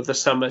with the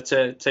summer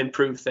to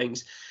improve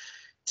things,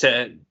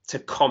 to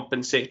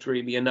compensate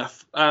really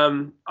enough.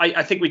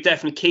 I think we're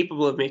definitely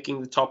capable of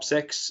making the top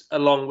six,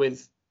 along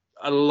with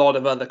a lot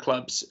of other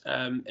clubs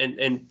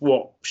in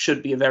what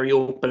should be a very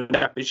open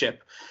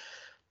championship.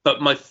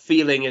 But my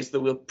feeling is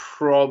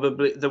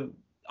that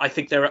I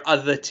think there are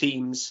other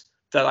teams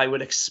that I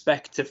would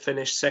expect to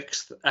finish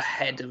sixth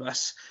ahead of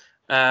us.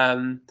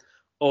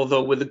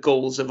 Although with the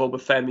goals of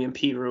Obafemi and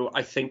Piru,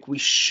 I think we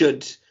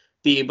should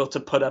be able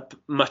to put up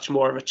much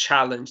more of a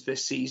challenge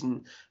this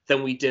season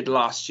than we did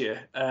last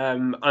year.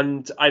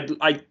 And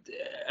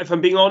if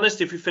I'm being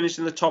honest, if we finish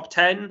in the top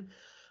 10,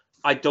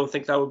 I don't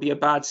think that would be a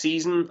bad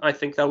season. I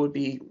think that would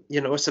be,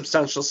 a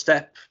substantial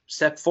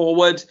step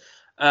forward.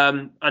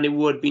 And it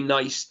would be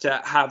nice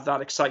to have that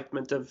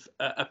excitement of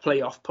a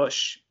playoff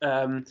push.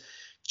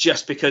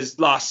 Just because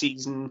last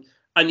season,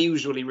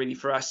 unusually really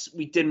for us,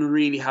 we didn't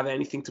really have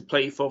anything to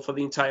play for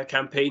the entire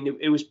campaign.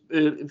 It was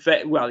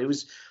it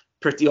was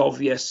pretty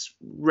obvious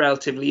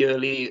relatively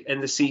early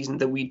in the season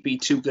that we'd be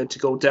too good to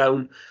go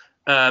down,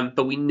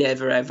 but we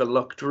never ever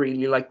looked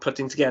really like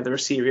putting together a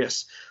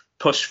serious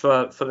push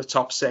for the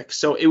top six.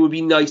 So it would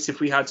be nice if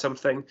we had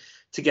something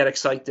to get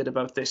excited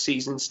about this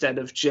season instead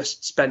of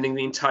just spending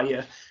the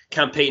entire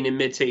campaign in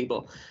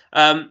mid-table.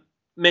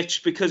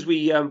 Mitch, because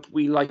we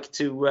like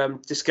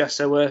to discuss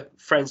our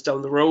friends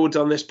down the road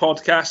on this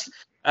podcast,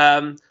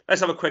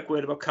 let's have a quick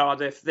word about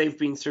Cardiff. They've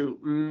been through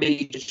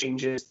major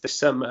changes this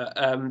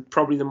summer,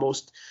 probably the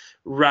most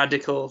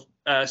radical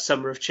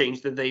summer of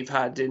change that they've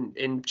had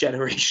in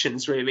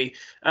generations, really.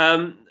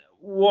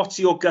 What's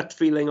your gut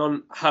feeling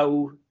on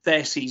how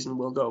their season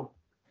will go?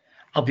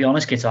 I'll be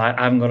honest, Guto,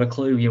 I haven't got a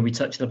clue. We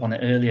touched upon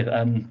it earlier.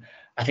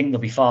 I think they'll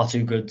be far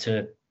too good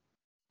to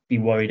be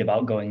worried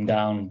about going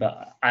down,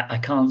 but I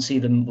can't see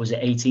them. Was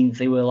it 18th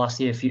they were last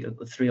year,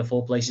 3 or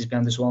 4 places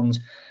behind the Swans,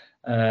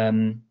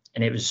 and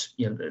it was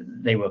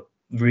they were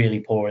really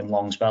poor in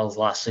long spells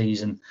last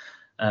season.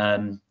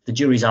 The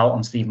jury's out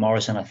on Steve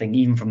Morrison. I think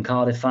even from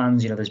Cardiff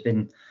fans, there's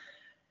been,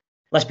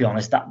 let's be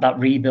honest, that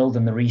rebuild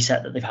and the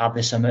reset that they've had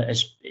this summer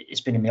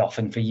it's been in the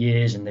offing for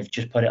years, and they've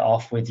just put it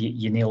off with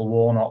your Neil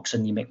Warnocks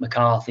and your Mick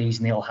McCarthy's,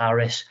 Neil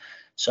Harris.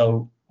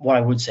 So what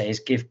I would say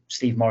is give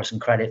Steve Morrison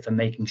credit for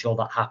making sure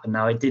that happened.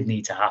 Now, it did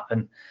need to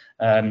happen.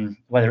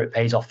 Whether it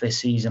pays off this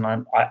season,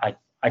 I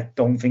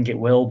don't think it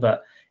will,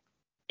 but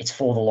it's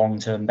for the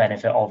long-term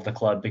benefit of the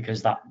club,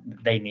 because that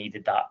they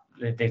needed that.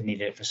 They've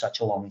needed it for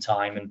such a long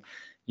time, and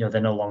they're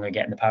no longer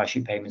getting the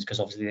parachute payments because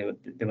obviously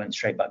they went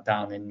straight back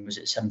down in, was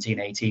it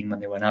 17-18 when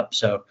they went up?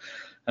 So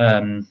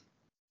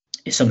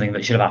it's something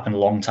that should have happened a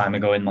long time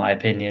ago, in my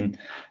opinion.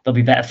 They'll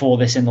be better for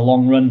this in the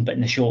long run, but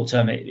in the short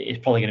term,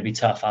 it's probably going to be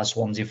tough, as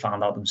Swansea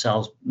found out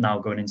themselves now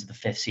going into the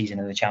 5th season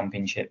of the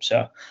Championship.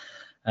 So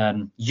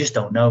you just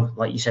don't know.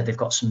 Like you said, they've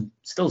got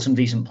still some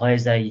decent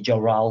players there. Joe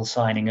Rowell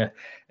signing a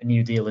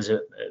new deal is a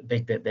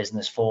big bit of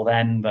business for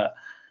them, but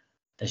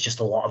there's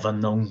just a lot of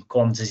unknown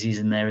quantities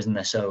in there, isn't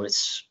there? So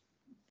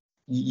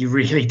you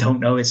really don't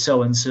know. It's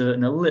so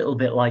uncertain, a little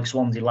bit like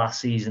Swansea last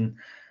season.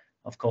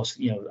 Of course,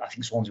 I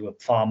think Swansea were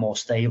far more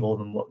stable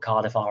than what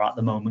Cardiff are at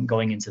the moment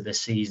going into this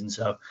season.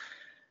 So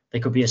they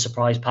could be a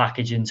surprise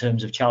package in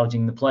terms of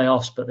challenging the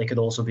playoffs, but they could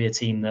also be a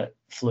team that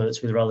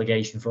flirts with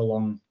relegation for a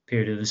long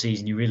period of the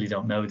season. You really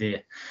don't know, do you?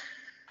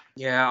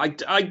 Yeah,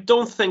 I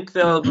don't think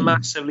they'll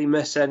massively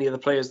miss any of the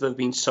players that have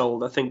been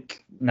sold. I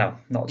think no,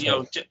 not at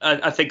all.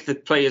 I think the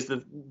players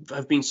that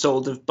have been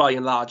sold have by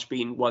and large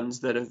been ones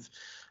that have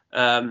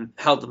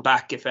held them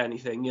back, if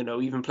anything.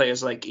 Even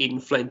players like Eden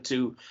Flint,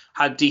 who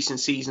had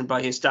decent season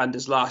by his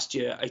standards last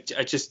year.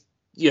 I just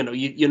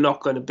you're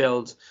not going to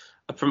build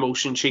a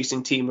promotion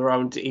chasing team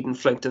around Eden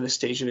Flint at this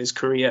stage of his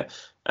career.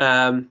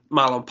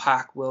 Marlon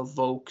Pack, Will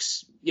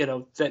Vokes,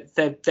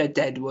 they're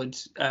deadwood.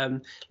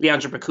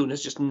 Leandro Bacuna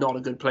is just not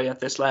a good player at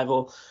this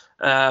level.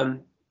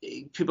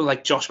 People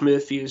like Josh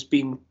Murphy, who's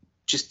been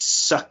just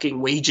sucking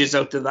wages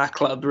out of that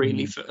club,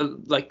 really, for,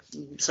 like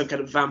some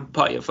kind of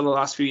vampire for the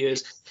last few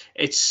years.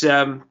 It's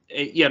I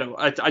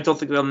don't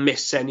think they'll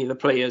miss any of the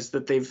players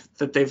that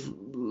they've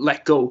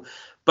let go.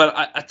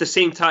 But at the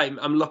same time,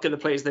 I'm looking at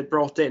the players they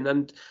brought in,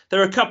 and there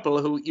are a couple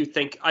who you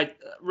think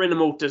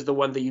Rinomhota is the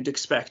one that you'd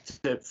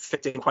expect to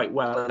fit in quite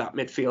well in that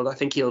midfield. I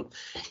think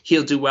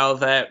he'll do well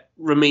there.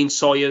 Romain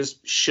Sawyers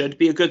should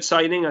be a good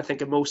signing. I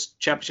think at most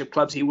Championship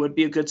clubs he would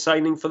be a good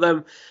signing for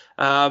them.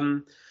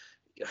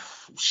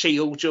 Shea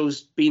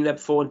Ojo's been there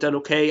before and done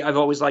okay. I've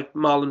always liked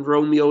Marlon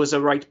Romeo as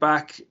a right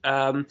back.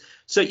 So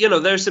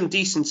there's some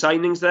decent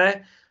signings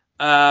there,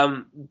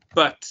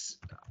 but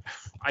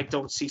I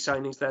don't see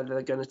signings there that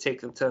are going to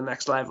take them to the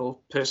next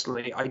level.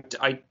 Personally,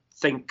 I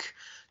think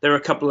there are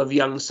a couple of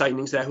young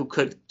signings there who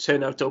could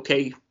turn out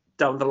okay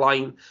down the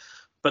line,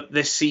 but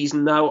this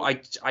season now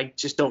I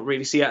just don't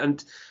really see it.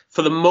 And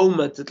for the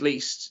moment, at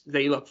least,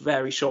 they look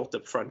very short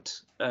up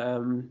front.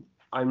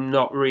 I'm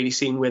not really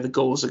seeing where the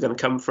goals are going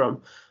to come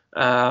from.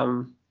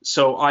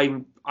 So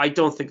I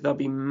don't think there'll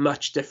be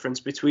much difference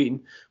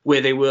between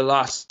where they were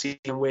last season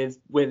and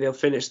where they'll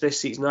finish this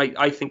season.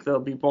 I think they'll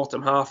be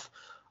bottom half.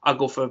 I'll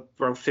go for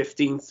around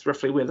 15th,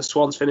 roughly where the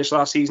Swans finished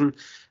last season.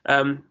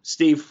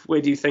 Steve,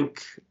 where do you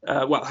think?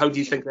 How do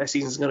you think their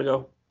season's going to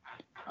go?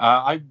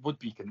 I would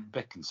be a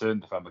bit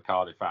concerned if I'm a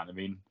Cardiff fan. I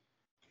mean,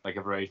 like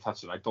I've already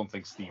touched on, I don't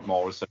think Steve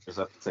Morrison is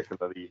a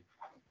particularly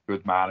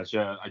good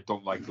manager. I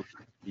don't like the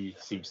way he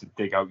seems to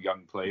dig out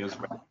young players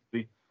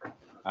regularly.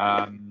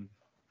 At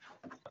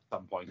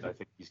some point, I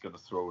think he's going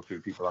to throw a few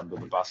people under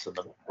the bus, and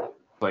the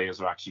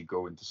players are actually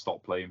going to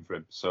stop playing for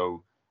him.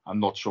 So I'm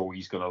not sure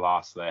he's going to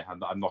last there,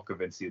 and I'm not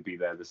convinced he'll be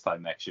there this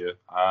time next year.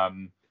 But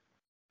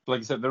like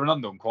I said, they're an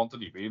unknown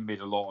quantity. We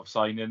made a lot of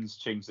signings,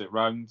 changed it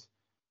round.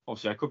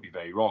 Obviously, I could be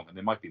very wrong, and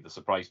they might be the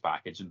surprise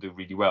package and do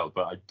really well,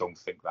 but I don't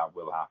think that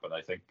will happen.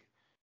 I think,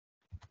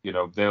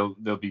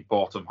 they'll be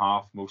bottom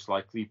half most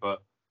likely,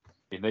 but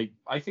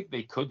I think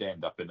they could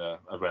end up in a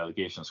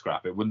relegation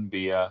scrap. It wouldn't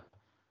be a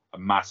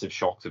massive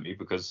shock to me,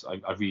 because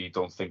I really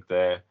don't think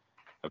they're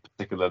a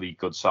particularly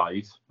good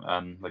side,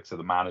 and like I said,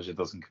 the manager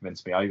doesn't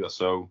convince me either.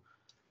 So,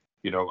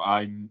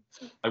 I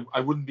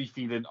wouldn't be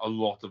feeling a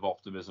lot of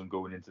optimism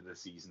going into the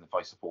season if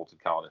I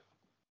supported Cardiff.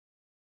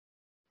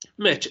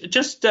 Mitch,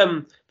 just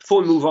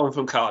before we move on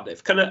from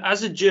Cardiff, kind of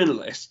as a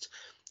journalist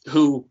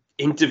who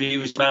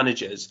interviews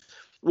managers,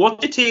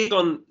 what's your take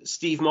on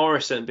Steve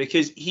Morrison?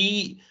 Because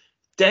he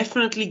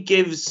definitely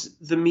gives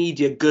the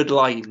media good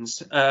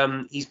lines.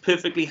 He's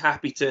perfectly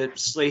happy to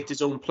slate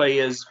his own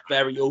players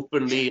very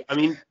openly. I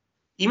mean,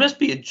 he must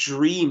be a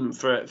dream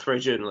for a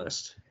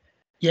journalist.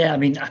 Yeah, I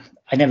mean,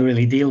 I never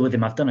really deal with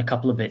him. I've done a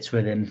couple of bits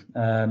with him.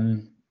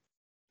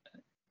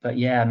 But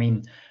yeah, I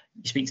mean,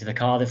 you speak to the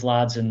Cardiff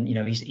lads, and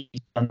he's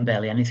done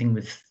barely anything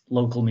with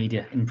local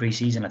media in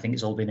pre-season. I think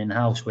it's all been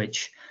in-house,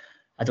 which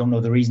I don't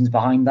know the reasons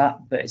behind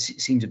that, but it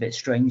seems a bit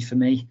strange for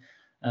me.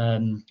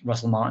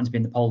 Russell Martin's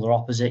been the polar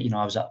opposite.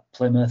 I was at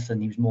Plymouth,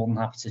 and he was more than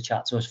happy to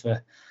chat to us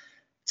for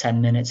 10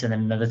 minutes, and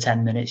then another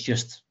 10 minutes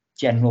just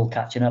general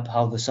catching up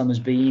how the summer's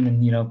been.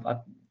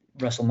 And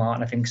Russell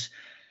Martin, I think's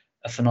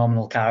a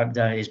phenomenal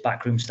character. His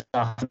backroom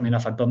staff. Funny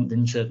enough, I bumped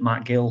into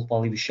Matt Gill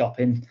while he was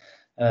shopping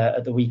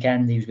at the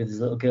weekend. He was with his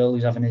little girl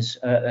who's having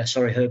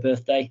her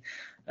birthday.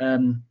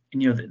 And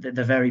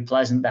they're very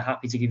pleasant. They're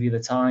happy to give you the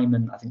time,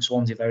 and I think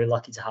Swansea are very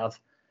lucky to have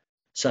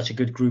such a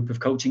good group of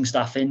coaching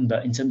staff in.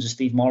 But in terms of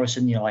Steve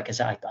Morrison, like I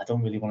said, I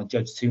don't really want to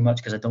judge too much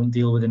because I don't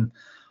deal with him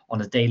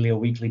on a daily or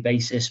weekly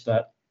basis.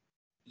 But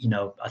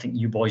I think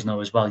you boys know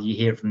as well. You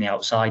hear it from the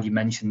outside. You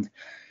mentioned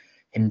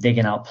him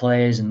digging out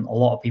players, and a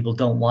lot of people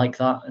don't like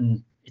that.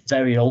 And it's a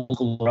very old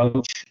school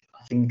approach.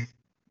 I think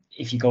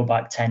if you go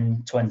back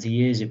 10, 20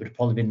 years, it would have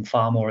probably been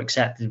far more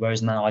accepted,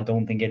 whereas now I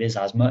don't think it is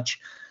as much.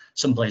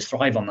 Some players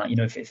thrive on that.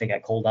 If they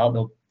get called out,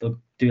 they'll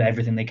do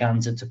everything they can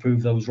to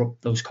prove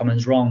those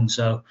comments wrong.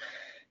 So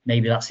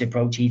maybe that's the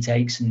approach he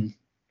takes, and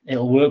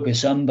it'll work with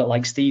some. But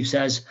like Steve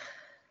says,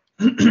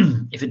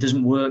 if it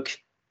doesn't work,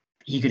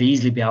 he could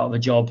easily be out of a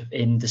job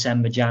in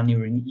December,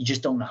 January, and you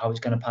just don't know how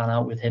it's going to pan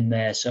out with him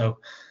there. So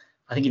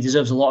I think he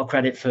deserves a lot of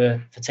credit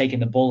for taking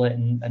the bullet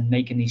and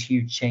making these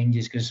huge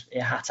changes, because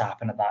it had to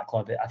happen at that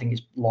club. I think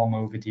it's long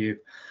overdue.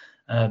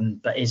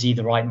 But is he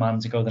the right man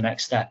to go the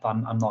next step?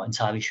 I'm not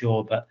entirely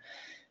sure. But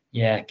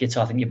yeah, Guto,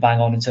 I think you bang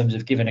on in terms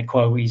of giving a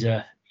quote. He's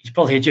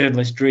probably a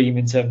journalist's dream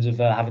in terms of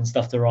having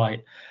stuff to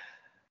write.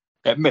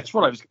 Mitch,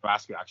 what I was going to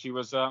ask you actually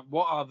was,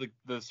 what are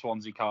the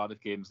Swansea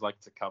Cardiff games like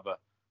to cover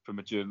from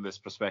a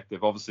journalist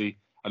perspective? Obviously,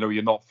 I know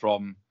you're not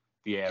from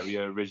the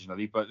area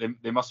originally, but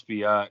they must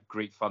be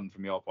great fun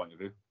from your point of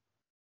view.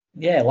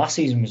 Yeah, last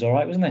season was all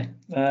right, wasn't it?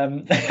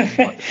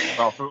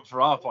 Well,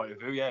 for our point of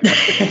view, yeah.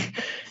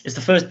 It's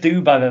the first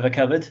doob I've ever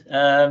covered.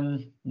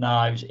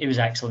 No, it was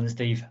excellent,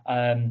 Steve.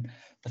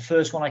 The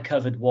first one I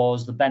covered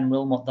was the Ben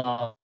Wilmot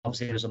derby.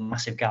 Obviously, there was a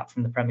massive gap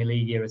from the Premier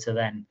League era to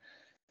then.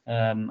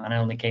 And I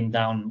only came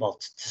down, to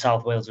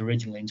South Wales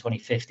originally in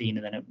 2015,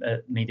 and then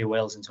at Media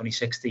Wales in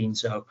 2016.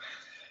 So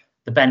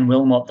the Ben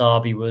Wilmot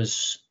derby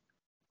was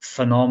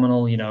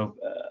phenomenal.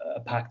 A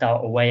packed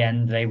out away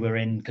end they were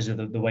in because of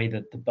the way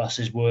that the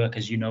buses work,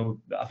 as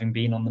having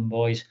been on them,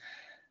 boys.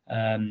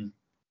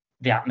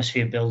 The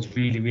atmosphere builds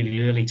really,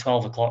 really early,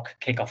 12 o'clock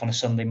kickoff on a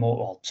Sunday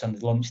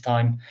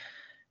lunchtime.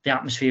 the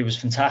atmosphere was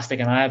fantastic,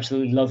 and I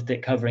absolutely loved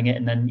it covering it.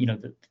 And then,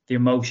 the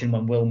emotion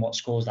when Wilmot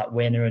scores that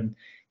winner, and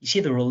you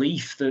see the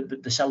relief,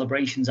 the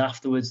celebrations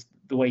afterwards,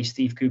 the way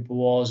Steve Cooper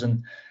was,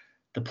 and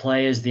the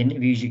players, the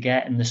interviews you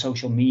get, and the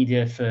social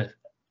media for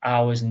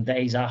hours and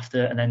days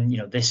after. And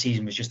then, this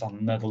season was just on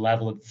another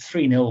level.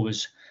 3-0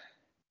 was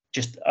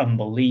just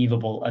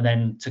unbelievable. And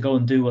then to go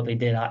and do what they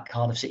did at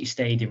Cardiff City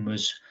Stadium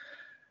was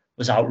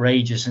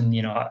outrageous. And,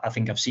 I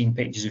think I've seen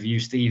pictures of you,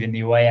 Steve, in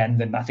the away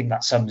end, and I think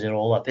that sums it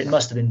all up. It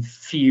must have been,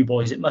 for you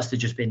boys, it must have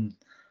just been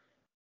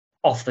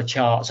off the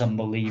charts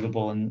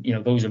unbelievable. And,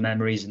 those are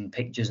memories and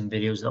pictures and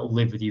videos that will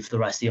live with you for the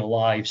rest of your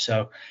lives.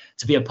 So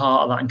to be a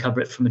part of that and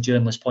cover it from a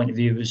journalist point of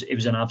view, it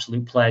was an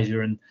absolute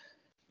pleasure. And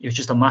it was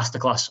just a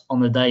masterclass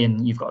on the day.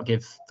 And you've got to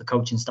give the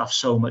coaching staff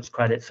so much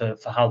credit for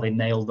how they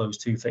nailed those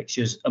two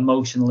fixtures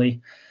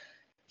emotionally.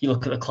 You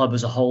look at the club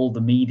as a whole,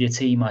 the media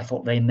team, I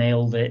thought they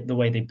nailed it, the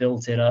way they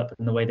built it up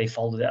and the way they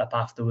followed it up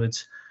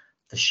afterwards.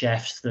 The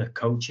chefs, the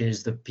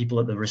coaches, the people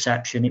at the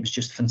reception, it was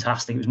just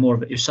fantastic. It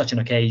was such an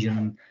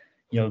occasion.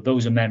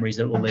 Those are memories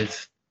that will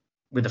live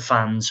with the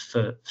fans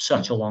for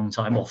such a long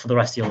time, or for the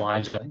rest of your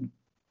lives, I think.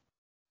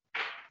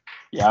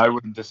 Yeah, I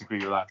wouldn't disagree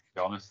with that, to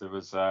be honest. It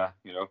was, the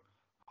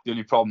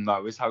only problem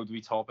now is how do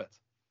we top it?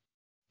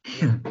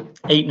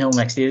 8-0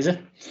 next year, is it?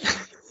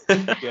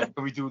 Yeah,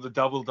 can we do the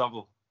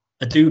double-double?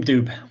 A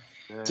doob.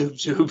 Yeah.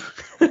 Doob.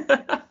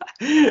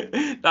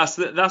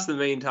 That's the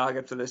main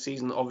target for this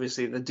season,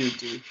 obviously, the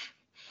doob.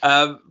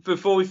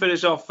 Before we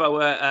finish off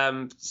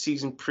our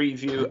season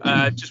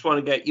preview, just want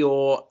to get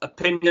your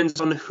opinions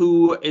on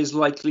who is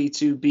likely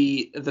to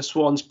be the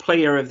Swans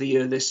Player of the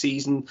Year this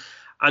season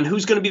and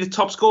who's going to be the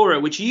top scorer,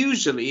 which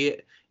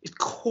usually is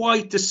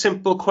quite a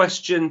simple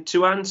question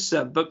to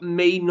answer, but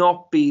may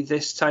not be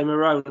this time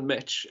around,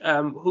 Mitch.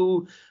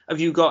 Who have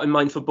you got in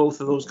mind for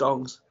both of those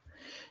gongs?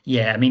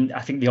 Yeah,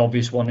 I think the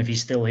obvious one, if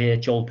he's still here,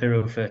 Joel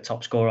Pirro for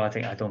top scorer. I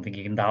don't think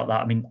you can doubt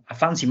that. I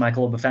fancy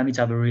Michael Obafemi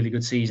to have a really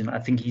good season. I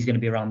think he's going to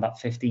be around that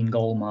 15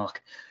 goal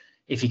mark.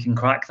 If he can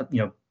crack,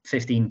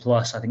 15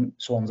 plus, I think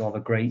Swans will have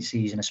a great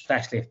season,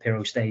 especially if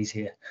Pirro stays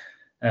here,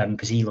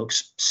 because he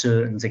looks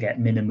certain to get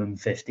minimum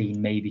 15,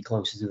 maybe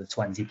closer to the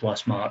 20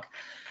 plus mark.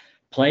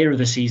 Player of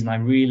the season, I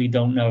really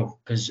don't know,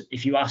 because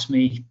if you ask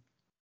me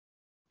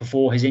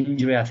before his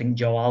injury, I think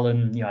Joe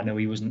Allen, I know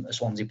he wasn't a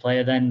Swansea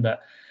player then,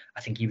 but I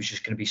think he was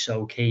just going to be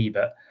so key.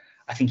 But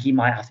I think he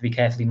might have to be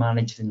carefully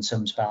managed in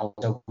some spells.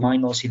 So we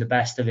might not see the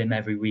best of him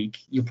every week.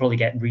 You'll probably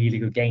get really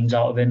good games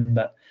out of him,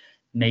 but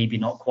maybe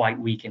not quite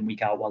week in,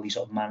 week out while he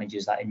sort of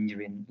manages that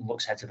injury and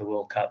looks ahead to the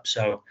World Cup.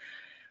 So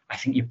I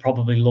think you're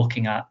probably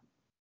looking at,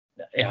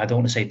 I don't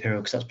want to say Pirro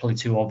because that's probably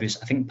too obvious.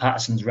 I think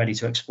Patterson's ready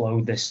to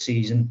explode this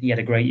season. He had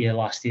a great year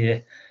last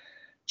year.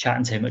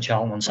 Chatting to him at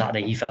Charlton on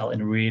Saturday, he felt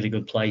in a really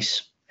good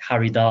place.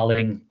 Harry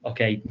Darling,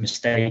 okay,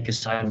 mistake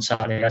aside on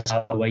Saturday, that's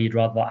the way you'd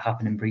rather that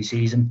happen in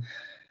pre-season.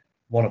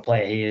 What a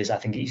player he is. I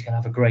think he's going to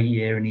have a great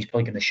year, and he's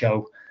probably going to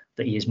show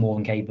that he is more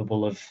than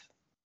capable of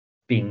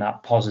being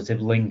that positive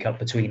link up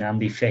between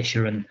Andy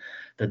Fisher and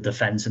the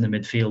defence and the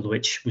midfield,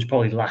 which was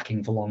probably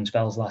lacking for long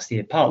spells last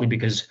year, partly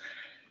because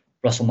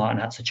Russell Martin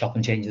had to chop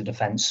and change the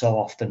defence so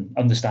often,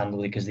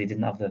 understandably, because they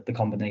didn't have the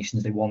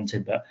combinations they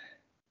wanted. But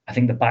I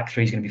think the back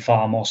three is going to be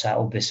far more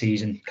settled this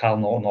season. Kyle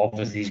Norton,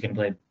 obviously, is going to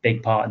play a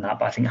big part in that,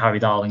 but I think Harry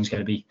Darling is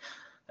going to be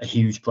a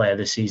huge player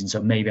this season,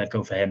 so maybe I'd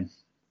go for him.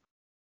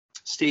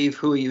 Steve,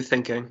 who are you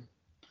thinking?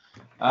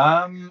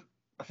 I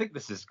think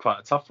this is quite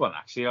a tough one,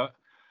 actually. I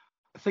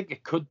think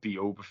it could be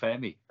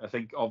Obafemi. I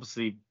think,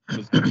 obviously, he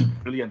was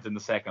brilliant in the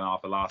second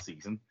half of last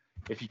season.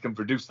 If he can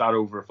produce that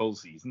over a full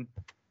season,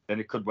 then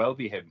it could well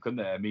be him, couldn't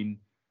it?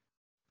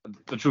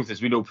 The truth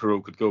is, we know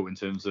Pirro could go in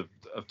terms of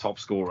top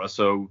scorer,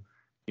 so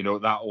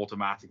that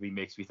automatically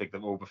makes me think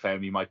that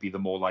Obafemi might be the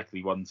more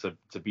likely one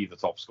to be the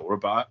top scorer.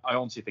 But I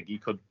honestly think he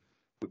could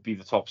be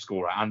the top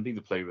scorer and be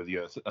the player of the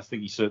year. I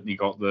think he's certainly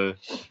got the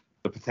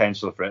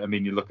potential for it.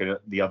 You look at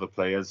the other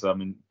players.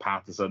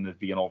 Patterson would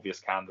be an obvious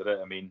candidate.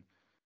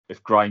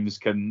 If Grimes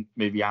can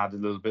maybe add a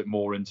little bit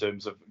more in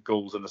terms of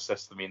goals and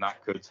assists,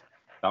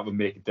 that would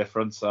make a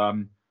difference.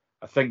 I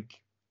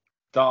think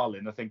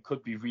Darling,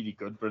 could be really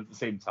good, but at the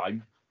same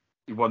time,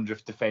 you wonder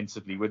if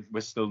defensively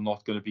we're still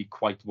not going to be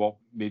quite what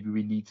maybe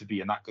we need to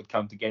be, and that could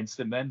count against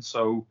him then.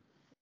 So,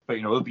 but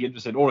it'll be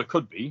interesting. Or it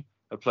could be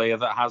a player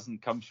that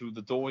hasn't come through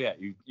the door yet.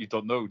 You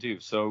don't know, do you?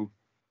 So,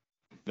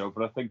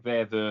 but I think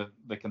they're the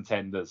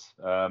contenders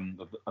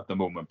at the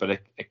moment. But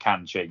it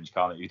can change,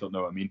 can't it? You don't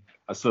know.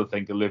 I still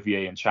think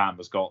Olivier and Cham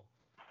has got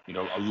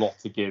a lot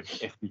to give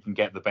if we can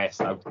get the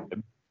best out of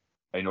him.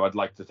 I'd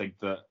like to think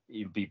that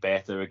he'd be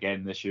better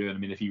again this year.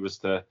 If he was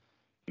to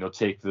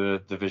take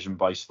the division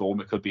by storm,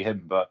 it could be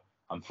him. But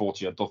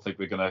unfortunately, I don't think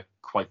we're going to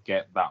quite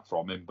get that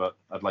from him. But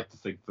I'd like to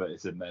think that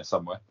it's in there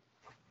somewhere.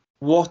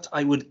 What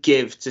I would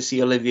give to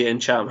see Olivier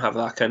and Cham have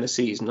that kind of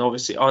season,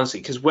 honestly,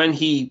 because when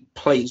he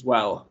plays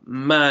well,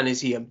 man, is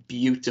he a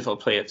beautiful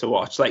player to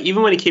watch. Like,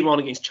 even when he came on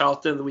against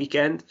Charlton the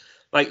weekend,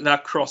 like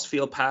that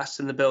cross-field pass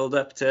in the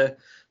build-up to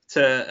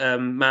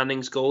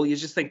Manning's goal, you're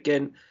just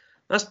thinking,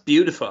 That's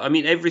beautiful. I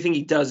mean, everything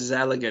he does is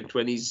elegant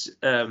when he's,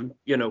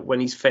 when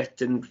he's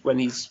fit and when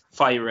he's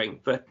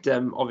firing. But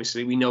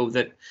obviously, we know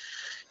that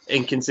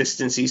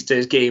inconsistencies to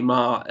his game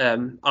are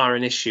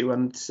an issue.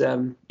 And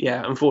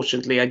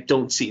unfortunately, I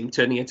don't see him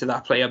turning into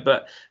that player.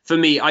 But for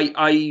me,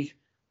 I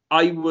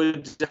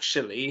would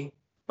actually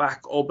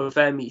back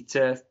Obafemi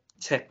to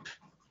tip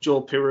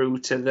Joel Peru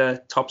to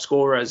the top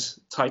scorers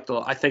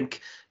title. I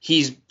think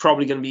he's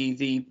probably going to be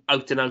the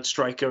out-and-out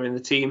striker in the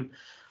team.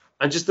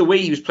 And just the way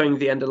he was playing at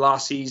the end of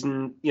last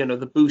season,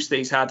 the boost that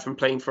he's had from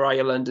playing for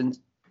Ireland and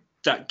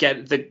that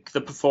get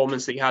the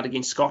performance that he had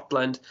against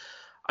Scotland,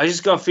 I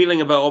just got a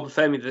feeling about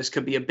Obafemi that this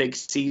could be a big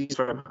season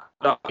for him.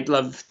 I'd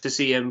love to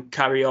see him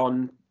carry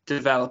on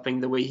developing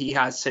the way he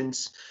has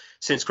since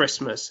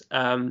Christmas.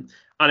 And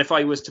if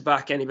I was to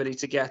back anybody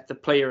to get the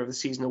Player of the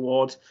Season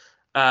award,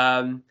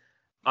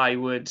 I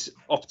would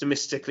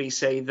optimistically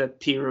say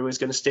that Piru is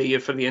going to stay here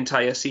for the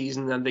entire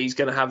season and that he's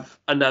going to have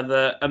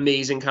another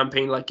amazing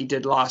campaign like he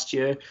did last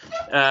year,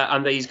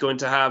 and that he's going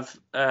to have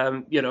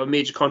a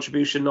major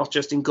contribution not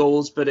just in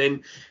goals but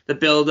in the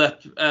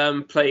build-up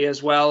play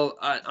as well.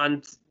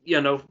 And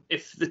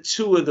if the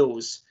two of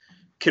those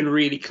can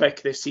really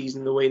click this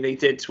season the way they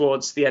did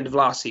towards the end of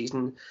last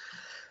season,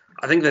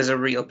 I think there's a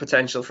real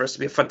potential for us to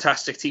be a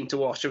fantastic team to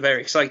watch, a very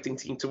exciting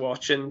team to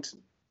watch. And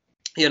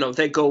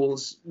their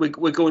goals, we're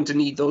going to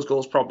need those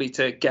goals probably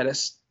to get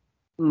us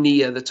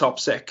near the top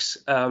six.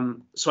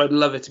 So I'd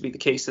love it to be the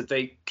case that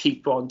they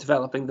keep on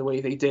developing the way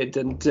they did,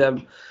 and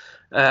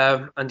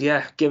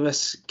give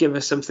us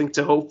something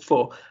to hope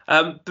for.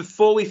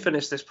 Before we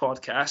finish this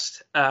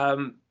podcast,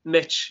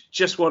 Mitch,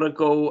 just want to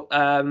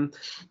go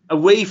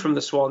away from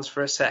the Swans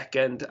for a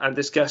second and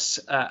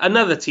discuss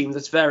another team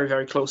that's very,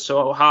 very close to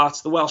our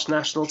hearts, the Welsh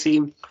national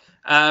team.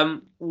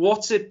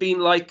 What's it been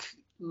like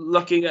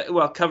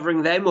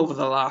covering them over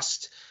the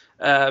last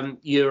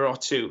year or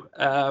two?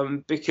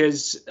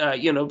 Because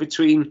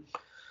between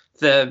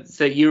the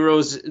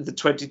Euros, the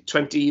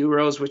 2020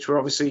 Euros, which were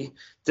obviously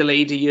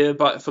delayed a year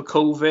but for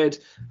COVID,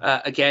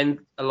 again,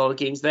 a lot of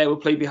games there were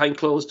played behind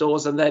closed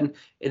doors. And then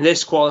in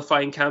this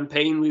qualifying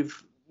campaign,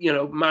 we've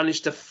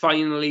managed to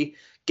finally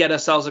get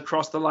ourselves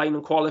across the line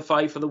and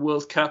qualify for the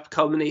World Cup,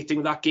 culminating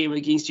with that game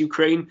against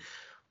Ukraine.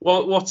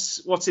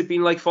 What's it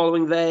been like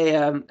following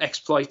their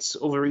exploits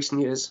over recent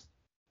years?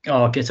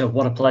 Oh, Guto,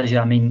 what a pleasure.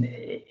 I mean,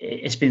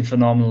 it's been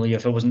phenomenal.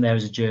 If I wasn't there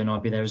as a journo,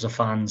 I'd be there as a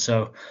fan.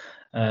 So,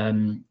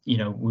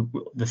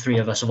 the three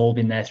of us have all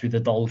been there through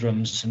the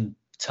doldrums, some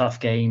tough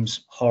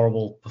games,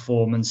 horrible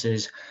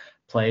performances,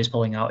 players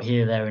pulling out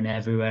here, there and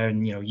everywhere.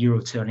 And,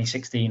 Euro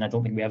 2016, I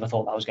don't think we ever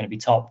thought that was going to be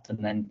topped. And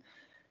then,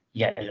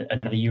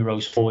 another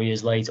Euros 4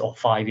 years later, or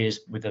 5 years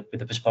with the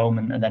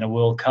postponement, and then a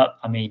World Cup.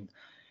 I mean,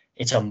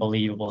 it's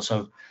unbelievable.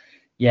 So,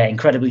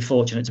 incredibly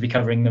fortunate to be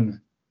covering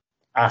them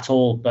at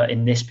all, but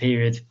in this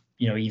period,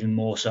 even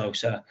more so.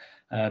 So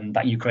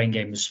that Ukraine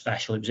game was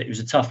special. It was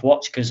a tough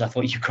watch because I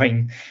thought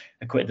Ukraine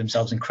acquitted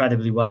themselves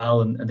incredibly well,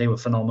 and they were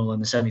phenomenal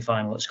in the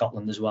semi-final at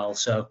Scotland as well.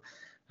 So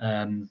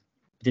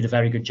did a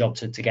very good job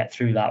to get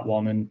through that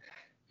one. And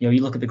you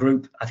look at the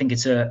group, I think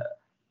it's I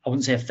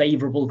wouldn't say a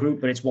favourable group,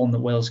 but it's one that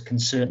Wales can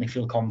certainly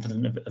feel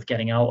confident of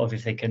getting out of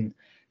if they can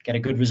get a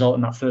good result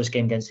in that first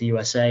game against the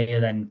USA,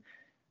 and then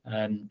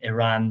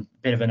Iran,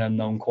 bit of an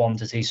unknown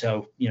quantity.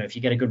 So, if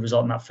you get a good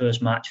result in that first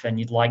match, then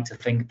you'd like to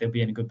think they'll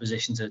be in a good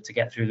position to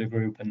get through the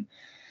group. And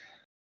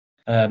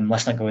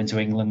let's not go into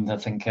England. I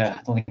don't think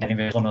any of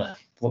us want to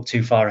look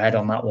too far ahead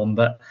on that one.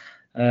 But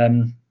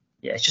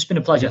it's just been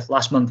a pleasure.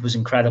 Last month was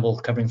incredible,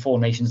 covering 4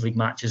 Nations League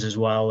matches as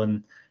well,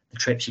 and the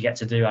trips you get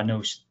to do. I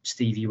know,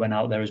 Steve, you went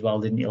out there as well,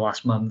 didn't you,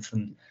 last month?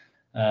 And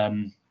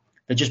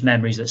they're just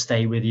memories that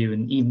stay with you.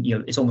 And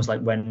even, it's almost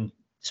like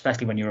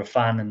especially when you're a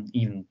fan, and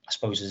even I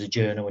suppose as a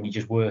journo, when you're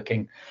just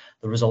working,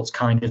 the results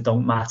kind of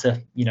don't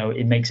matter.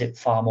 It makes it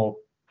far more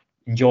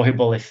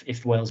enjoyable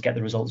if Wales get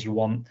the results you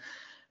want.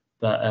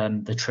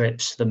 But the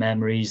trips, the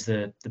memories,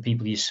 the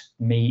people you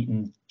meet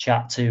and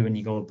chat to when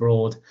you go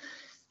abroad,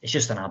 it's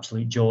just an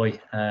absolute joy.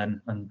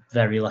 I'm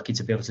very lucky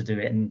to be able to do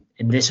it. And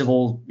in this of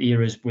all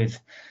eras, with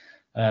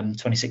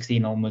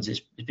 2016 onwards, it's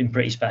been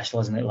pretty special,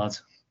 hasn't it,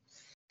 lads?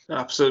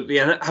 Absolutely.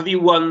 And have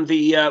you won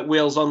the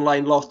Wales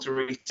online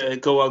lottery to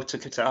go out to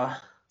Qatar?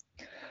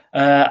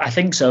 I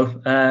think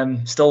so.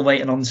 Still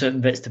waiting on certain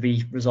bits to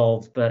be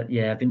resolved, but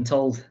I've been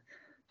told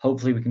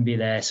hopefully we can be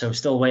there. So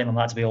still waiting on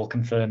that to be all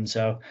confirmed.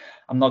 So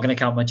I'm not going to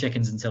count my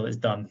chickens until it's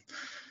done.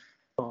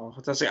 Oh,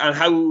 fantastic. And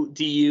how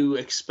do you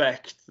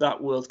expect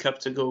that World Cup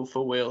to go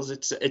for Wales?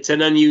 It's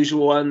an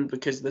unusual one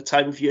because of the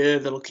time of year,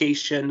 the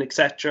location,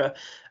 etc.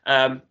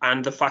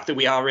 And the fact that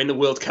we are in the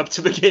World Cup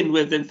to begin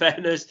with, in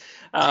fairness.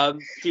 Do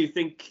you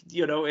think,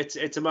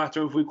 it's a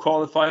matter of we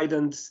qualified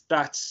and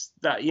that's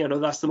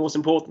the most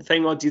important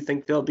thing, or do you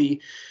think they'll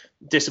be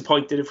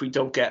disappointed if we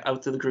don't get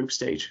out to the group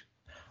stage?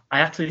 I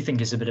actually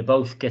think it's a bit of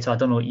both, Guto. I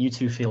don't know what you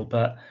two feel,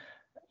 but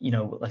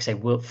like I say,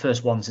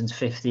 first one since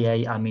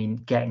 58. I mean,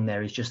 getting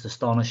there is just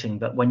astonishing.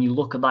 But when you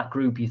look at that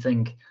group, you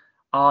think,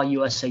 are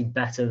USA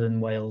better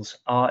than Wales?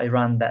 Are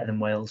Iran better than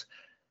Wales?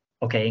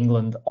 Okay,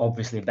 England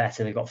obviously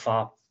better. They've got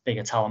far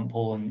bigger talent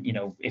pool. And,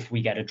 if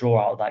we get a draw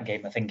out of that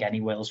game, I think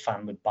any Wales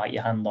fan would bite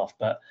your hand off.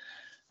 But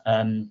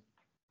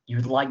you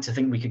would like to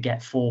think we could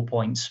get 4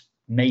 points,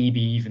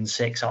 maybe even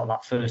 6 out of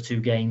that first 2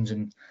 games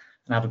and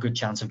have a good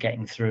chance of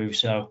getting through.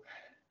 So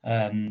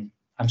I'm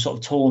sort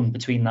of torn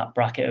between that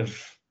bracket of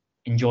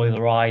enjoy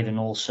the ride and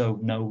also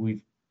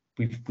we've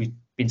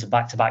been to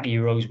back-to-back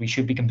Euros. We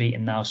should be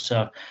competing now.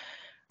 So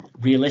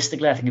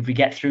realistically, I think if we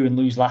get through and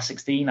lose last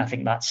 16, I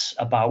think that's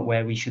about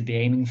where we should be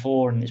aiming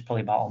for, and it's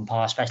probably about on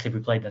par, especially if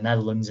we played the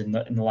Netherlands in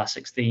the last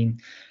 16.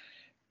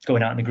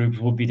 Going out in the groups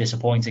would be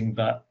disappointing,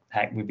 but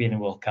heck, we'd be in the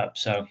World Cup,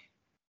 so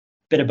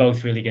bit of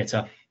both really,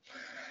 Guto.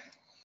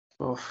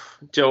 Oh,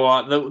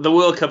 Joe, the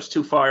World Cup's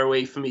too far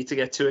away for me to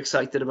get too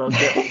excited about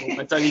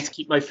it. I need to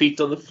keep my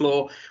feet on the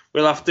floor.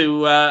 We'll have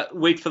to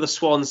wait for the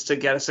Swans to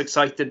get us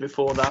excited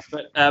before that.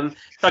 But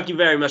thank you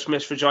very much,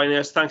 Mitch, for joining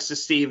us. Thanks to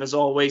Steve, as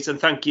always, and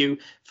thank you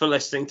for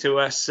listening to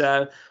us.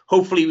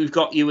 Hopefully we've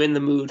got you in the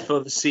mood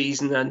for the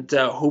season, and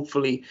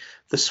hopefully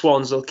the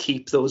Swans will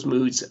keep those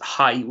moods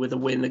high with a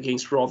win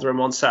against Rotherham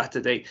on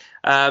Saturday.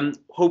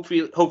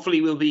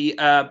 Hopefully we'll be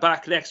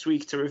back next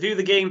week to review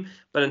the game.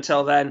 But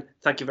until then,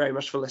 thank you very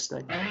much for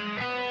listening.